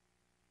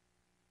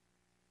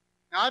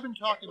 Now, I've been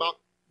talking about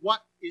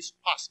what is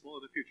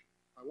possible in the future.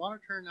 I want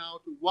to turn now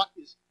to what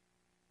is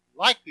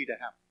likely to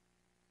happen.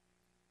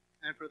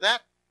 And for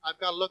that, I've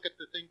got to look at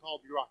the thing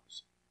called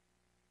bureaucracy.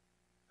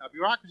 Now,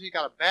 bureaucracy's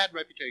got a bad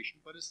reputation,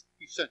 but it's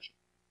essential.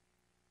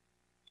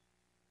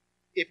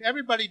 If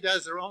everybody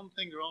does their own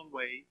thing their own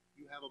way,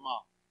 you have a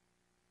mob.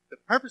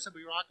 The purpose of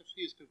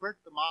bureaucracy is to convert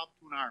the mob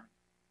to an army,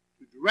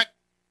 to direct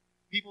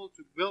people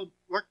to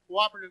work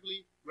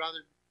cooperatively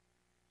rather than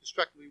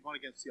destructively one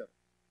against the other.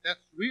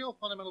 That's the real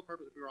fundamental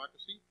purpose of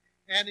bureaucracy,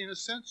 and in a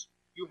sense,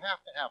 you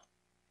have to have it.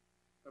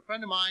 A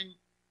friend of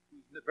mine,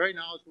 who's a very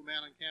knowledgeable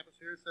man on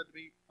campus here, said to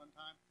me one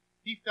time,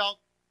 he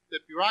felt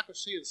that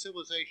bureaucracy and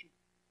civilization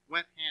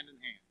went hand in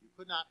hand. You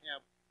could not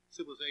have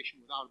civilization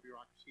without a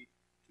bureaucracy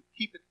to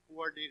keep it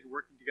coordinated and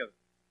working together.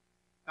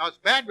 Now, its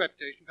bad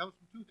reputation comes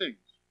from two things.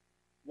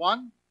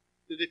 One,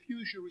 the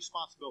diffusion of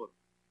responsibility.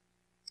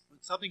 When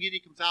something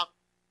idiot comes out,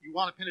 you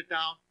want to pin it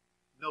down,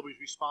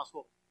 nobody's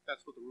responsible.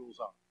 That's what the rules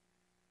are.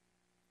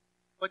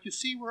 But you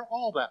see, we're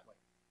all that way.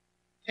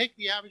 Take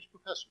the average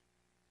professor.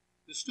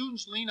 The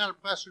students lean on a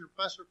professor, and the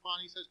professor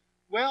finally says,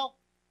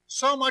 well,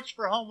 so much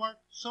for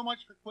homework, so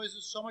much for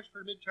quizzes, so much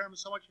for midterm, and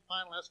so much for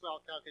final, that's where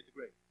I'll calculate the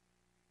grade.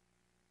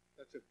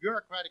 That's a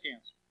bureaucratic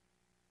answer.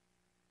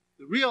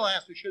 The real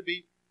answer should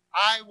be,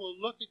 I will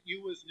look at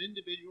you as an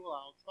individual,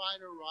 I'll try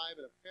to arrive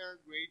at a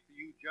fair grade for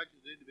you, judge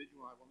as an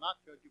individual, I will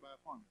not judge you by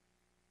a formula.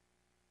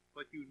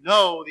 But you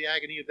know the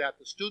agony of that.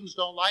 The students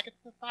don't like it,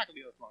 the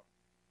faculty doesn't like it.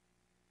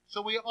 So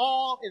we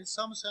all, in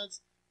some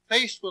sense,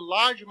 faced with a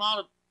large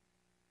amount of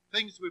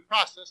things to be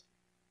processed,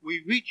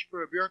 we reach for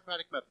a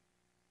bureaucratic method.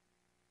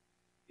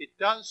 It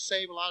does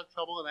save a lot of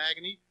trouble and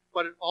agony,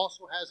 but it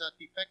also has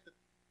that defect that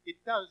it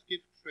does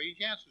give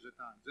strange answers at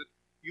times, that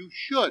you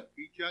should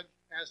be judged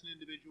as an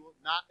individual,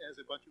 not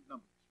as a bunch of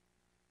numbers.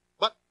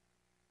 But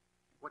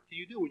What can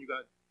you do when you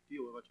got to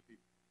deal with a bunch of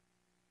people?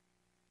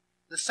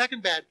 The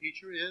second bad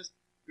feature is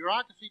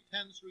bureaucracy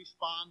tends to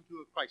respond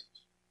to a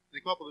crisis. They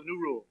come up with a new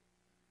rule.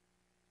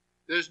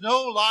 There's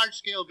no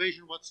large-scale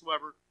vision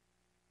whatsoever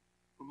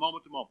from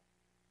moment to moment.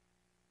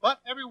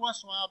 But every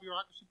once in a while,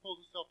 bureaucracy pulls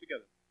itself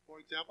together. For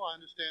example, I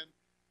understand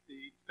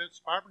the Defense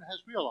Department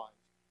has realized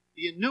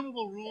the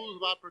innumerable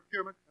rules about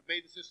procurement have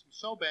made the system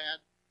so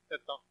bad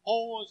that the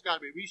whole has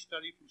got to be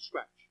restudied from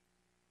scratch.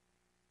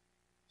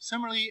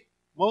 Similarly,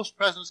 most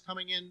presidents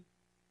coming in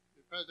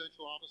the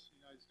presidential office in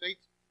the United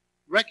States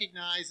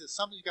recognize that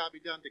something's got to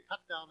be done to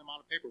cut down the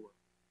amount of paperwork.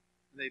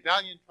 And they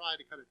valiantly try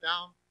to cut it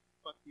down,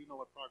 but you know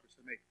what progress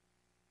they're making.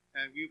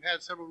 And we've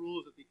had several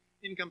rules that the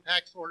income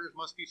tax orders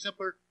must be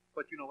simpler,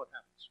 but you know what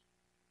happens.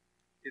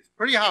 It's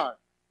pretty hard.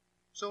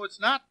 So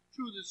it's not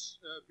true this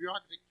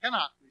bureaucracy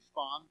cannot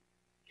respond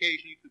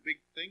occasionally to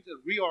big things and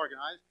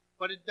reorganize,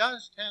 but it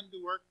does tend to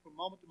work from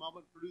moment to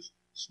moment and produce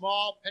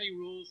small, petty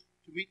rules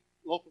to meet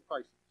local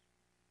crises.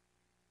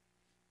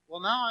 Well,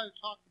 now I've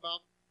talked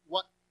about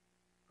what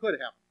could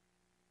happen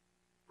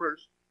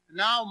first, and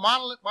now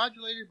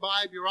modulated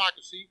by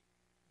bureaucracy,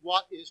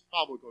 what is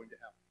probably going to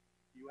happen.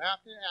 You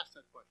have to ask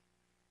that question.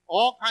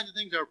 All kinds of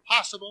things are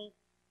possible,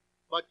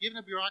 but given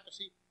a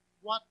bureaucracy,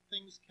 what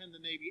things can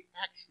the Navy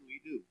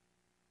actually do?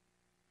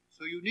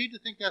 So you need to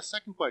think that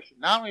second question.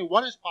 Not only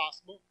what is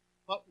possible,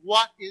 but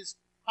what is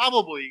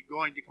probably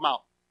going to come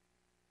out.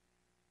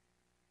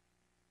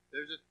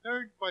 There's a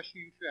third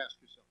question you should ask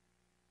yourself.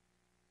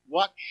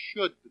 What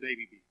should the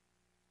Navy be?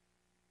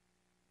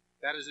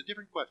 That is a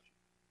different question.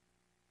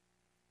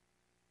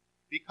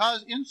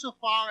 Because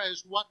insofar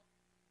as what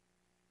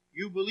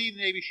you believe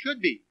the Navy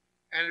should be,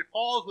 and it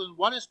falls within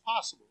what is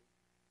possible,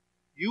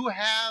 you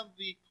have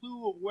the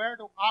clue of where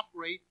to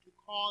operate to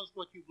cause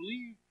what you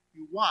believe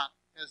you want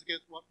as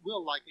against what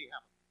will likely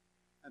happen.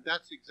 And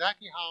that's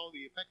exactly how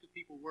the effective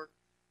people work.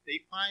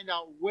 They find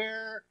out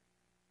where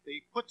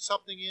they put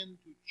something in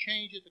to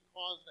change it to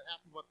cause it to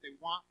happen what they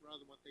want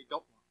rather than what they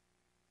don't want.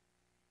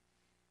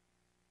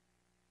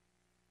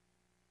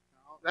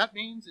 Now, that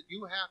means that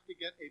you have to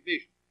get a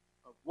vision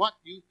of what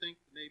you think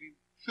the Navy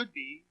should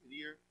be in the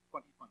year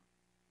 2020.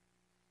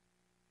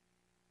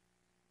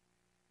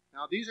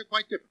 Now, these are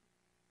quite different.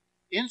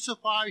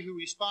 Insofar as you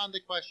respond to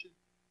the question,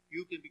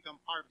 you can become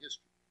part of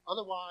history.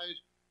 Otherwise,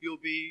 you'll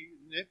be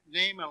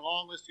name on a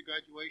long list of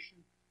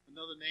graduation,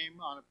 another name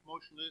on a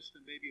promotion list,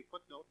 and maybe a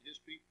footnote in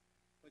history.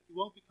 But you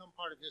won't become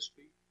part of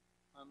history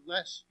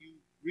unless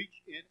you reach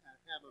in and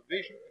have a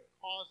vision and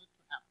cause it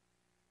to happen.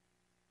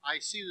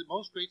 I see that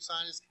most great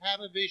scientists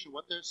have a vision of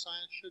what their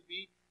science should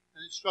be, and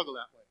they struggle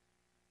that way.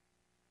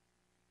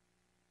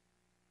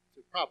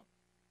 It's a problem.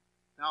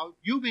 Now,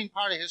 you being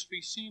part of history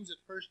seems at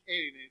first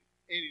alien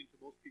to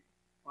most people.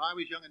 When I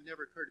was young, it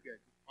never occurred to me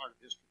I'd be part of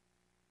history.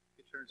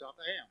 It turns out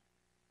I am.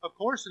 Of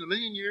course, in a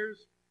million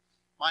years,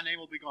 my name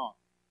will be gone.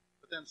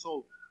 But then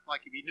so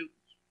like it be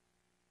Newton's.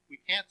 We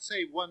can't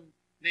say one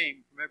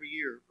name from every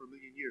year for a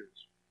million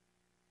years.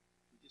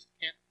 We just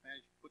can't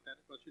manage to put that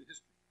much in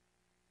history.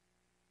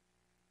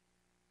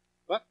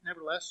 But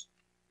nevertheless,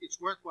 it's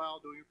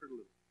worthwhile doing it for a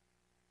living.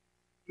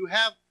 To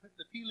have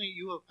the feeling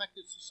you have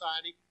affected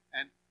society,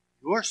 and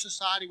your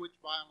society, which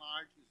by and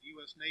large is the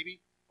U.S.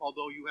 Navy,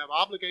 although you have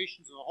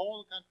obligations to the whole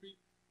of the country,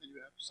 and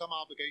you have some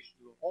obligations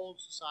to the whole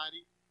of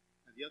society,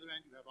 on the other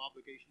end you have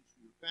obligations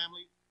to your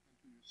family and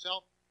to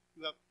yourself.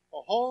 You have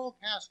a whole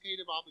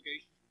cascade of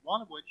obligations,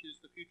 one of which is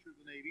the future of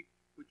the Navy,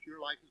 which your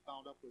life is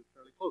bound up with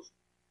fairly closely.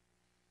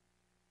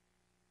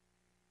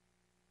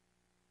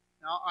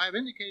 Now, I have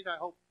indicated,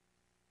 I hope,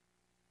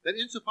 that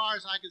insofar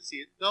as I can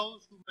see it,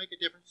 those who make a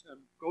difference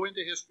and go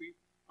into history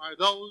are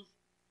those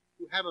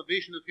who have a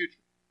vision of the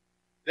future.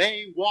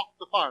 They walk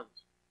the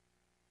farthest.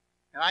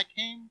 And I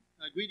came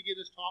and agreed to give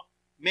this talk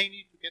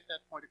mainly to get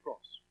that point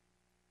across.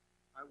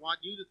 I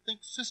want you to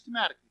think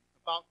systematically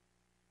about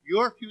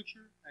your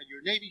future and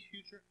your Navy's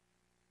future,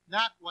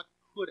 not what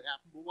could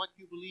happen, but what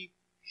you believe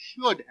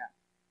should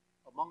happen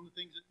among the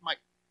things that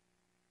might.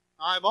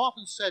 Now, I've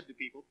often said to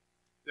people,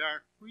 there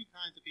are three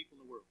kinds of people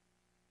in the world.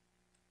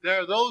 There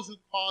are those who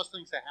cause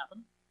things to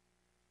happen.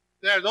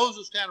 There are those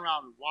who stand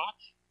around and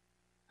watch,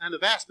 and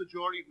the vast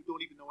majority who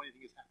don't even know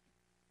anything is happening.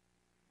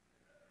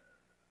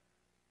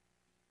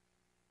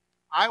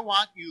 I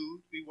want you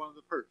to be one of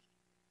the first.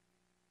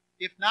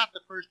 If not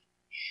the first,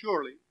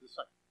 surely the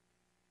second.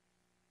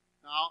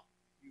 Now,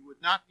 you would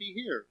not be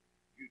here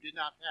if you did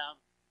not have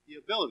the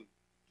ability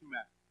to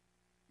matter.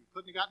 You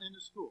couldn't have gotten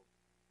into school.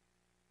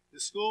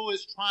 The school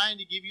is trying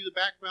to give you the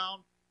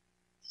background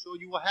so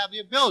you will have the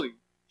ability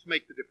to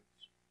make the difference.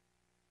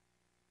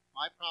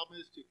 My problem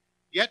is to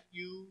get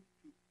you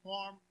to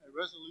form a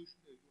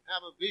resolution, that you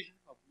have a vision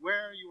of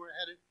where you are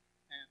headed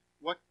and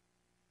what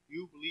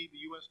you believe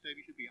the U.S.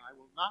 Navy should be. I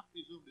will not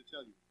presume to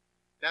tell you.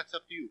 That's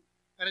up to you.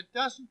 And it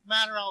doesn't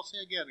matter, I'll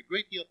say again, a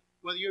great deal,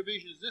 whether your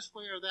vision is this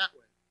way or that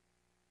way.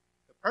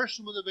 The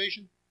person with a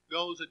vision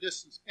goes a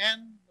distance,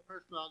 and the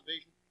person without a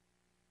vision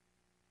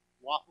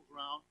waffles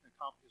around and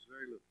accomplishes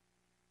very little.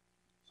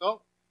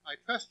 So, I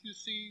trust you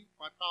see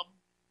my problem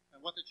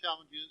and what the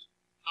challenge is.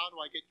 how do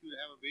I get you to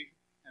have a vision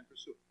and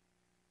pursue it?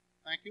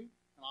 Thank you,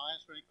 and I'll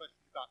answer any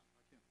questions you got.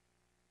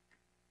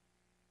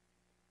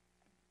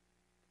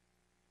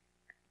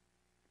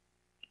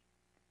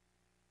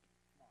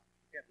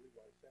 Can't believe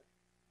what I said.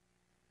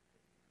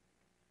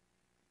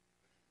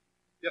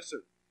 Yes,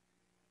 sir.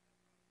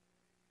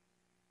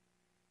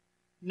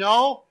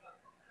 No.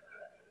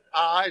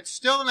 It's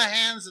still in the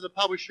hands of the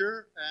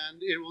publisher,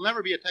 and it will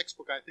never be a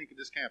textbook, I think, at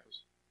this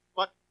campus.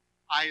 But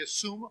I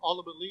assume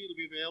ultimately it'll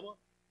be available.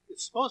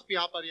 It's supposed to be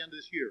out by the end of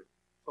this year,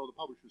 so the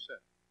publisher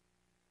said.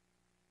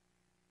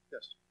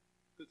 Yes.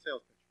 Good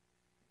sales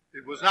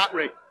pitch. It was not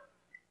rigged.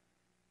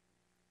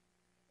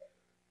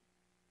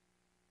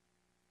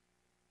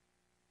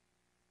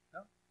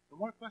 No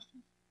more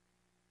questions?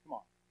 Come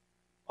on.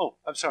 Oh,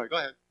 I'm sorry. Go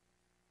ahead.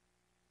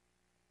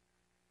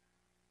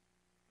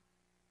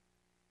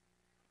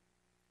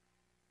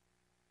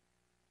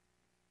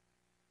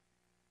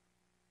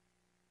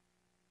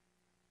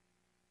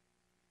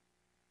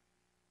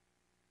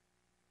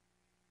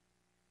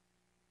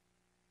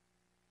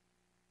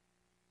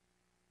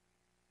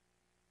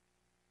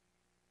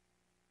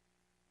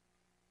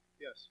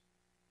 Yes.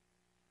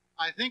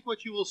 I think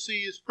what you will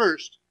see is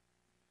first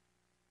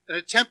an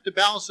attempt to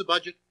balance the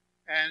budget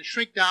and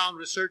shrink down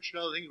research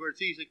and other things where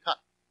it's easily cut.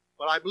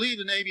 But I believe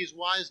the Navy is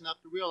wise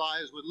enough to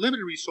realize with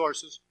limited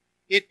resources,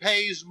 it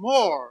pays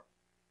more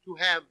to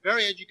have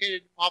very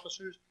educated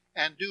officers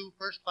and do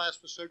first-class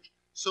research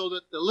so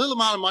that the little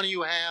amount of money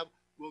you have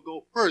will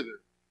go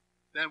further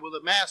than with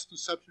a mass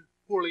consumption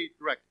poorly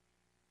directed.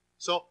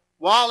 So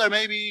while there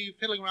may be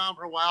fiddling around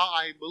for a while,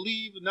 I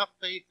believe enough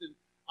faith in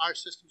our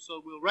system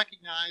so we'll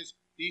recognize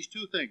these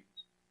two things.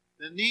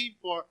 The need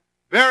for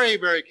very,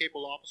 very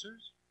capable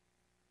officers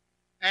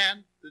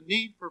and the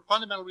need for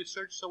fundamental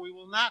research so we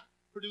will not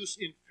produce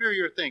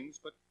inferior things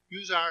but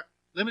use our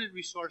limited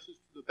resources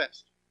to the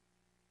best.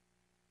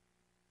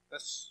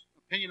 That's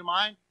an opinion of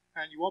mine,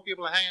 and you won't be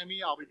able to hang on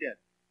me, I'll be dead.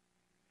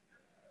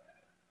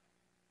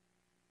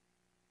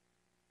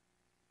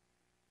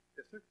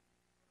 Yes, sir?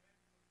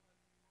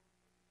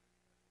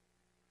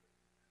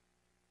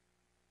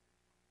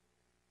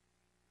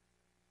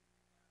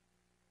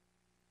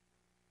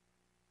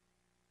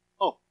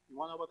 Oh, you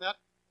want to know about that?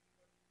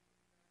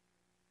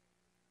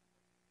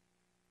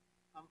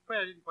 I'm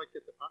afraid I didn't quite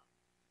get the part.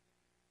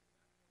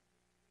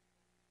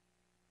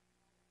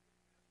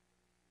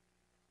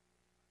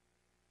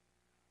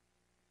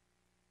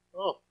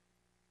 Oh.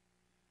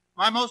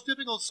 My most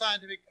difficult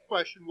scientific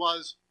question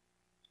was,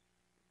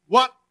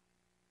 what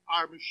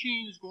are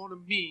machines going to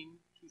mean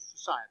to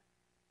society?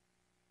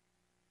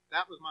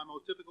 That was my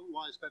most difficult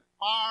one. I spent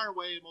far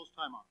away most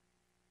time on it.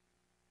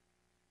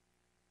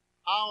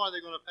 How are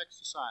they going to affect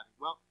society?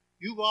 Well,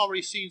 you've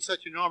already seen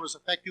such enormous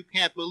effect, you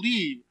can't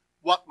believe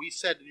what we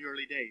said in the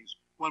early days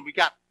when we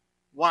got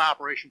one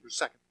operation per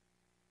second.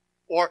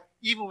 Or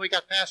even when we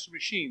got faster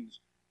machines,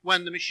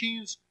 when the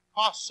machines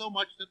cost so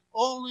much that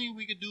only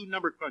we could do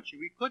number crunching.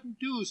 We couldn't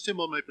do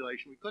symbol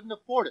manipulation. We couldn't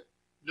afford it.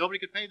 Nobody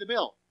could pay the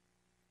bill.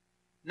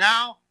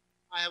 Now,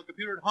 I have a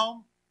computer at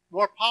home,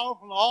 more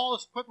powerful than all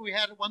this equipment we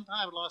had at one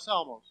time at Los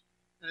Alamos,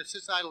 and it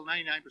sits idle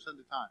 99% of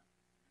the time.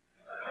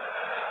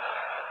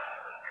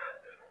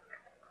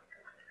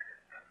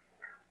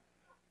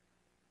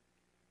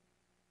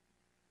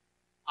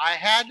 I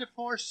had to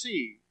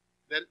foresee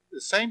that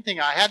the same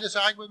thing. I had this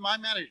argument with my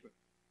management.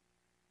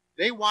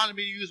 They wanted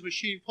me to use the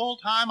machine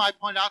full-time. I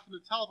pointed out to them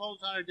the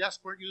telephones on their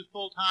desk weren't used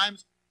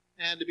full-times.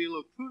 And to be a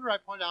little cruder, I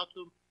pointed out to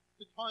them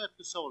the toilet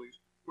facilities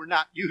were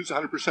not used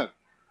 100%.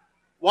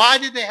 Why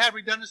did they have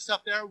redundant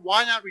stuff there?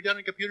 Why not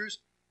redundant computers?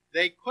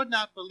 They could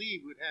not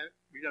believe we'd have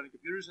redundant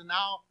computers, and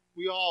now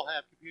we all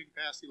have computing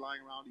capacity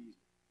lying around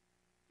easily.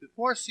 To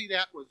foresee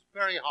that was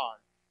very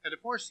hard. And to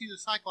foresee the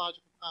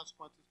psychological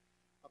consequences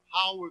of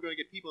how we're going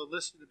to get people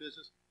enlisted in the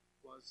business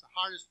was the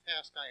hardest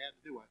task I had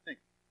to do, I think.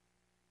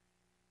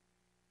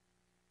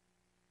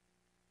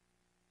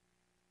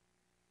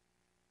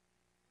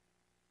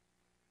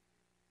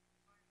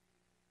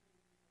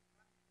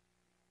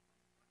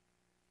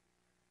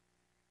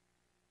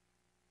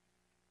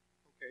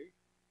 Okay.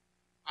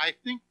 I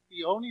think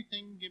the only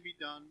thing can be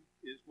done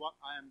is what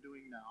I am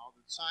doing now,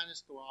 that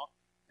scientists go out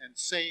and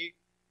say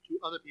to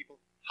other people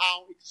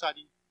how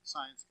exciting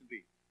science can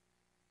be.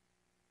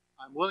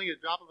 I'm willing at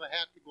a drop of a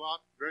hat to go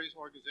out to various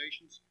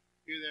organizations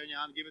here, there, and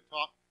yon, and give a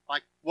talk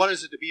like, what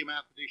is it to be a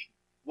mathematician?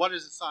 What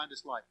is a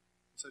scientist like?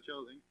 And such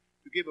other things.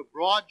 To give a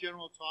broad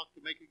general talk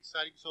to make it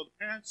exciting so the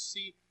parents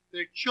see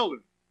their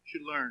children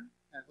should learn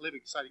and live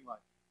an exciting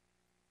life.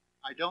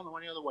 I don't know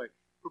any other way.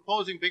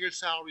 Proposing bigger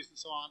salaries and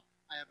so on,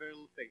 I have very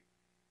little faith.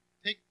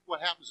 Take what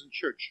happens in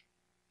church.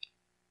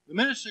 The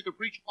minister can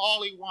preach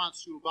all he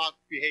wants to about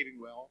behaving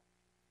well.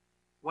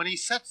 When he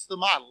sets the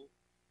model,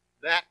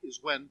 that is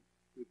when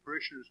the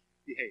parishioners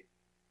behave.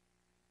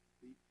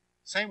 The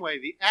same way,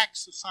 the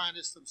acts of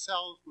scientists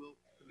themselves will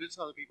convince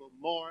other people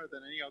more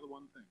than any other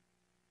one thing.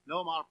 No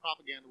amount of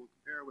propaganda will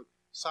compare with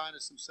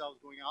scientists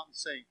themselves going out and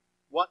saying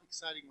what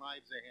exciting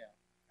lives they have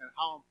and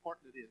how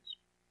important it is.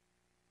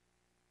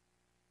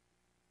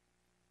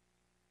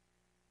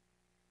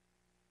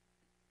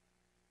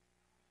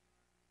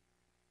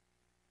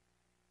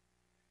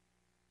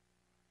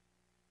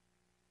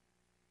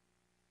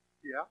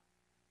 Yeah.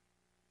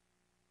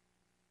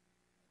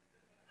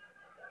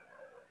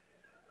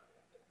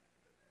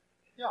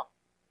 Yeah.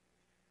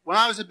 When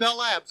I was at Bell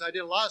Labs, I did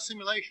a lot of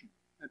simulation,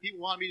 and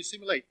people wanted me to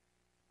simulate.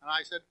 And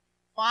I said,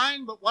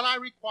 fine, but what I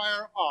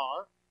require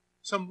are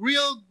some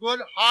real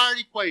good hard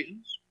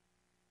equations,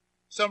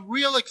 some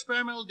real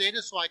experimental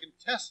data so I can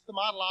test the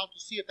model out to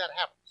see if that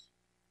happens.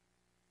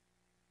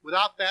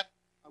 Without that,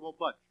 I won't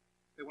budge.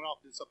 They went off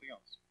and did something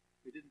else.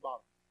 They didn't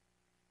bother.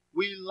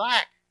 We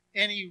lack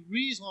any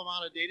reasonable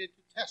amount of data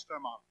to test our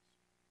models.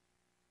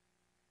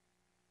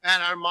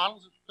 And our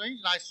models are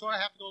strange, and I sort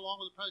of have to go along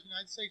with the President of the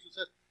United States who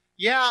says,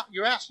 yeah,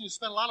 you're asking to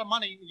spend a lot of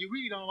money, and you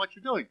really don't know what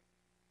you're doing.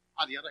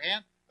 On the other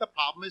hand, the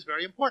problem is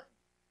very important.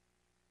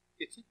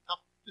 It's a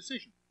tough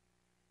decision.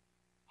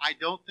 I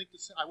don't think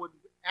I wouldn't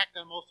act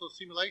on most of those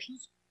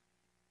simulations.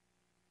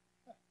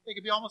 They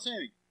could be almost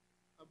anything.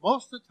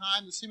 Most of the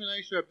time, the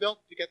simulations are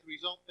built to get the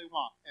result they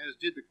want, as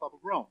did the Club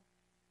of Rome.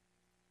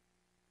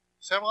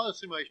 Several other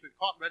simulations were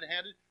caught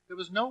red-handed. There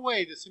was no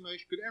way the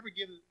simulation could ever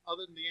give it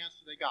other than the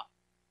answer they got.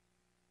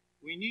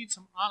 We need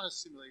some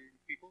honest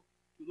simulating people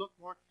to look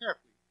more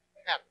carefully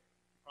at it.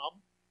 The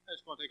problem is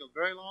it's going to take a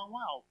very long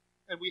while,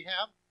 and we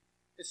have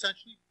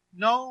essentially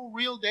no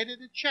real data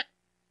to check.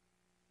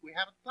 We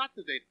haven't got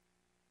the data,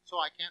 so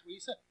I can't really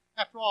say.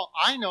 After all,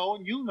 I know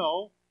and you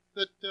know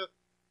that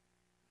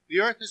the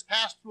Earth has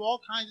passed through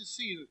all kinds of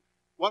seasons.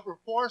 What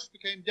were forests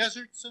became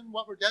deserts, and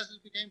what were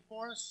deserts became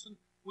forests, and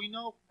we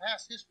know from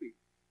past history.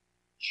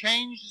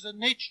 Change is the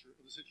nature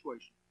of the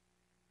situation.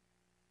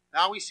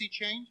 Now we see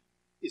change.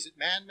 Is it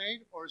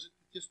man-made, or is it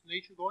just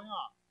nature going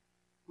on?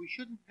 We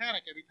shouldn't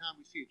panic every time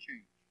we see a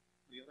change.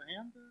 On the other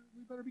hand,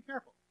 we better be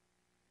careful.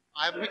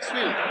 I have a mixed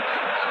feeling.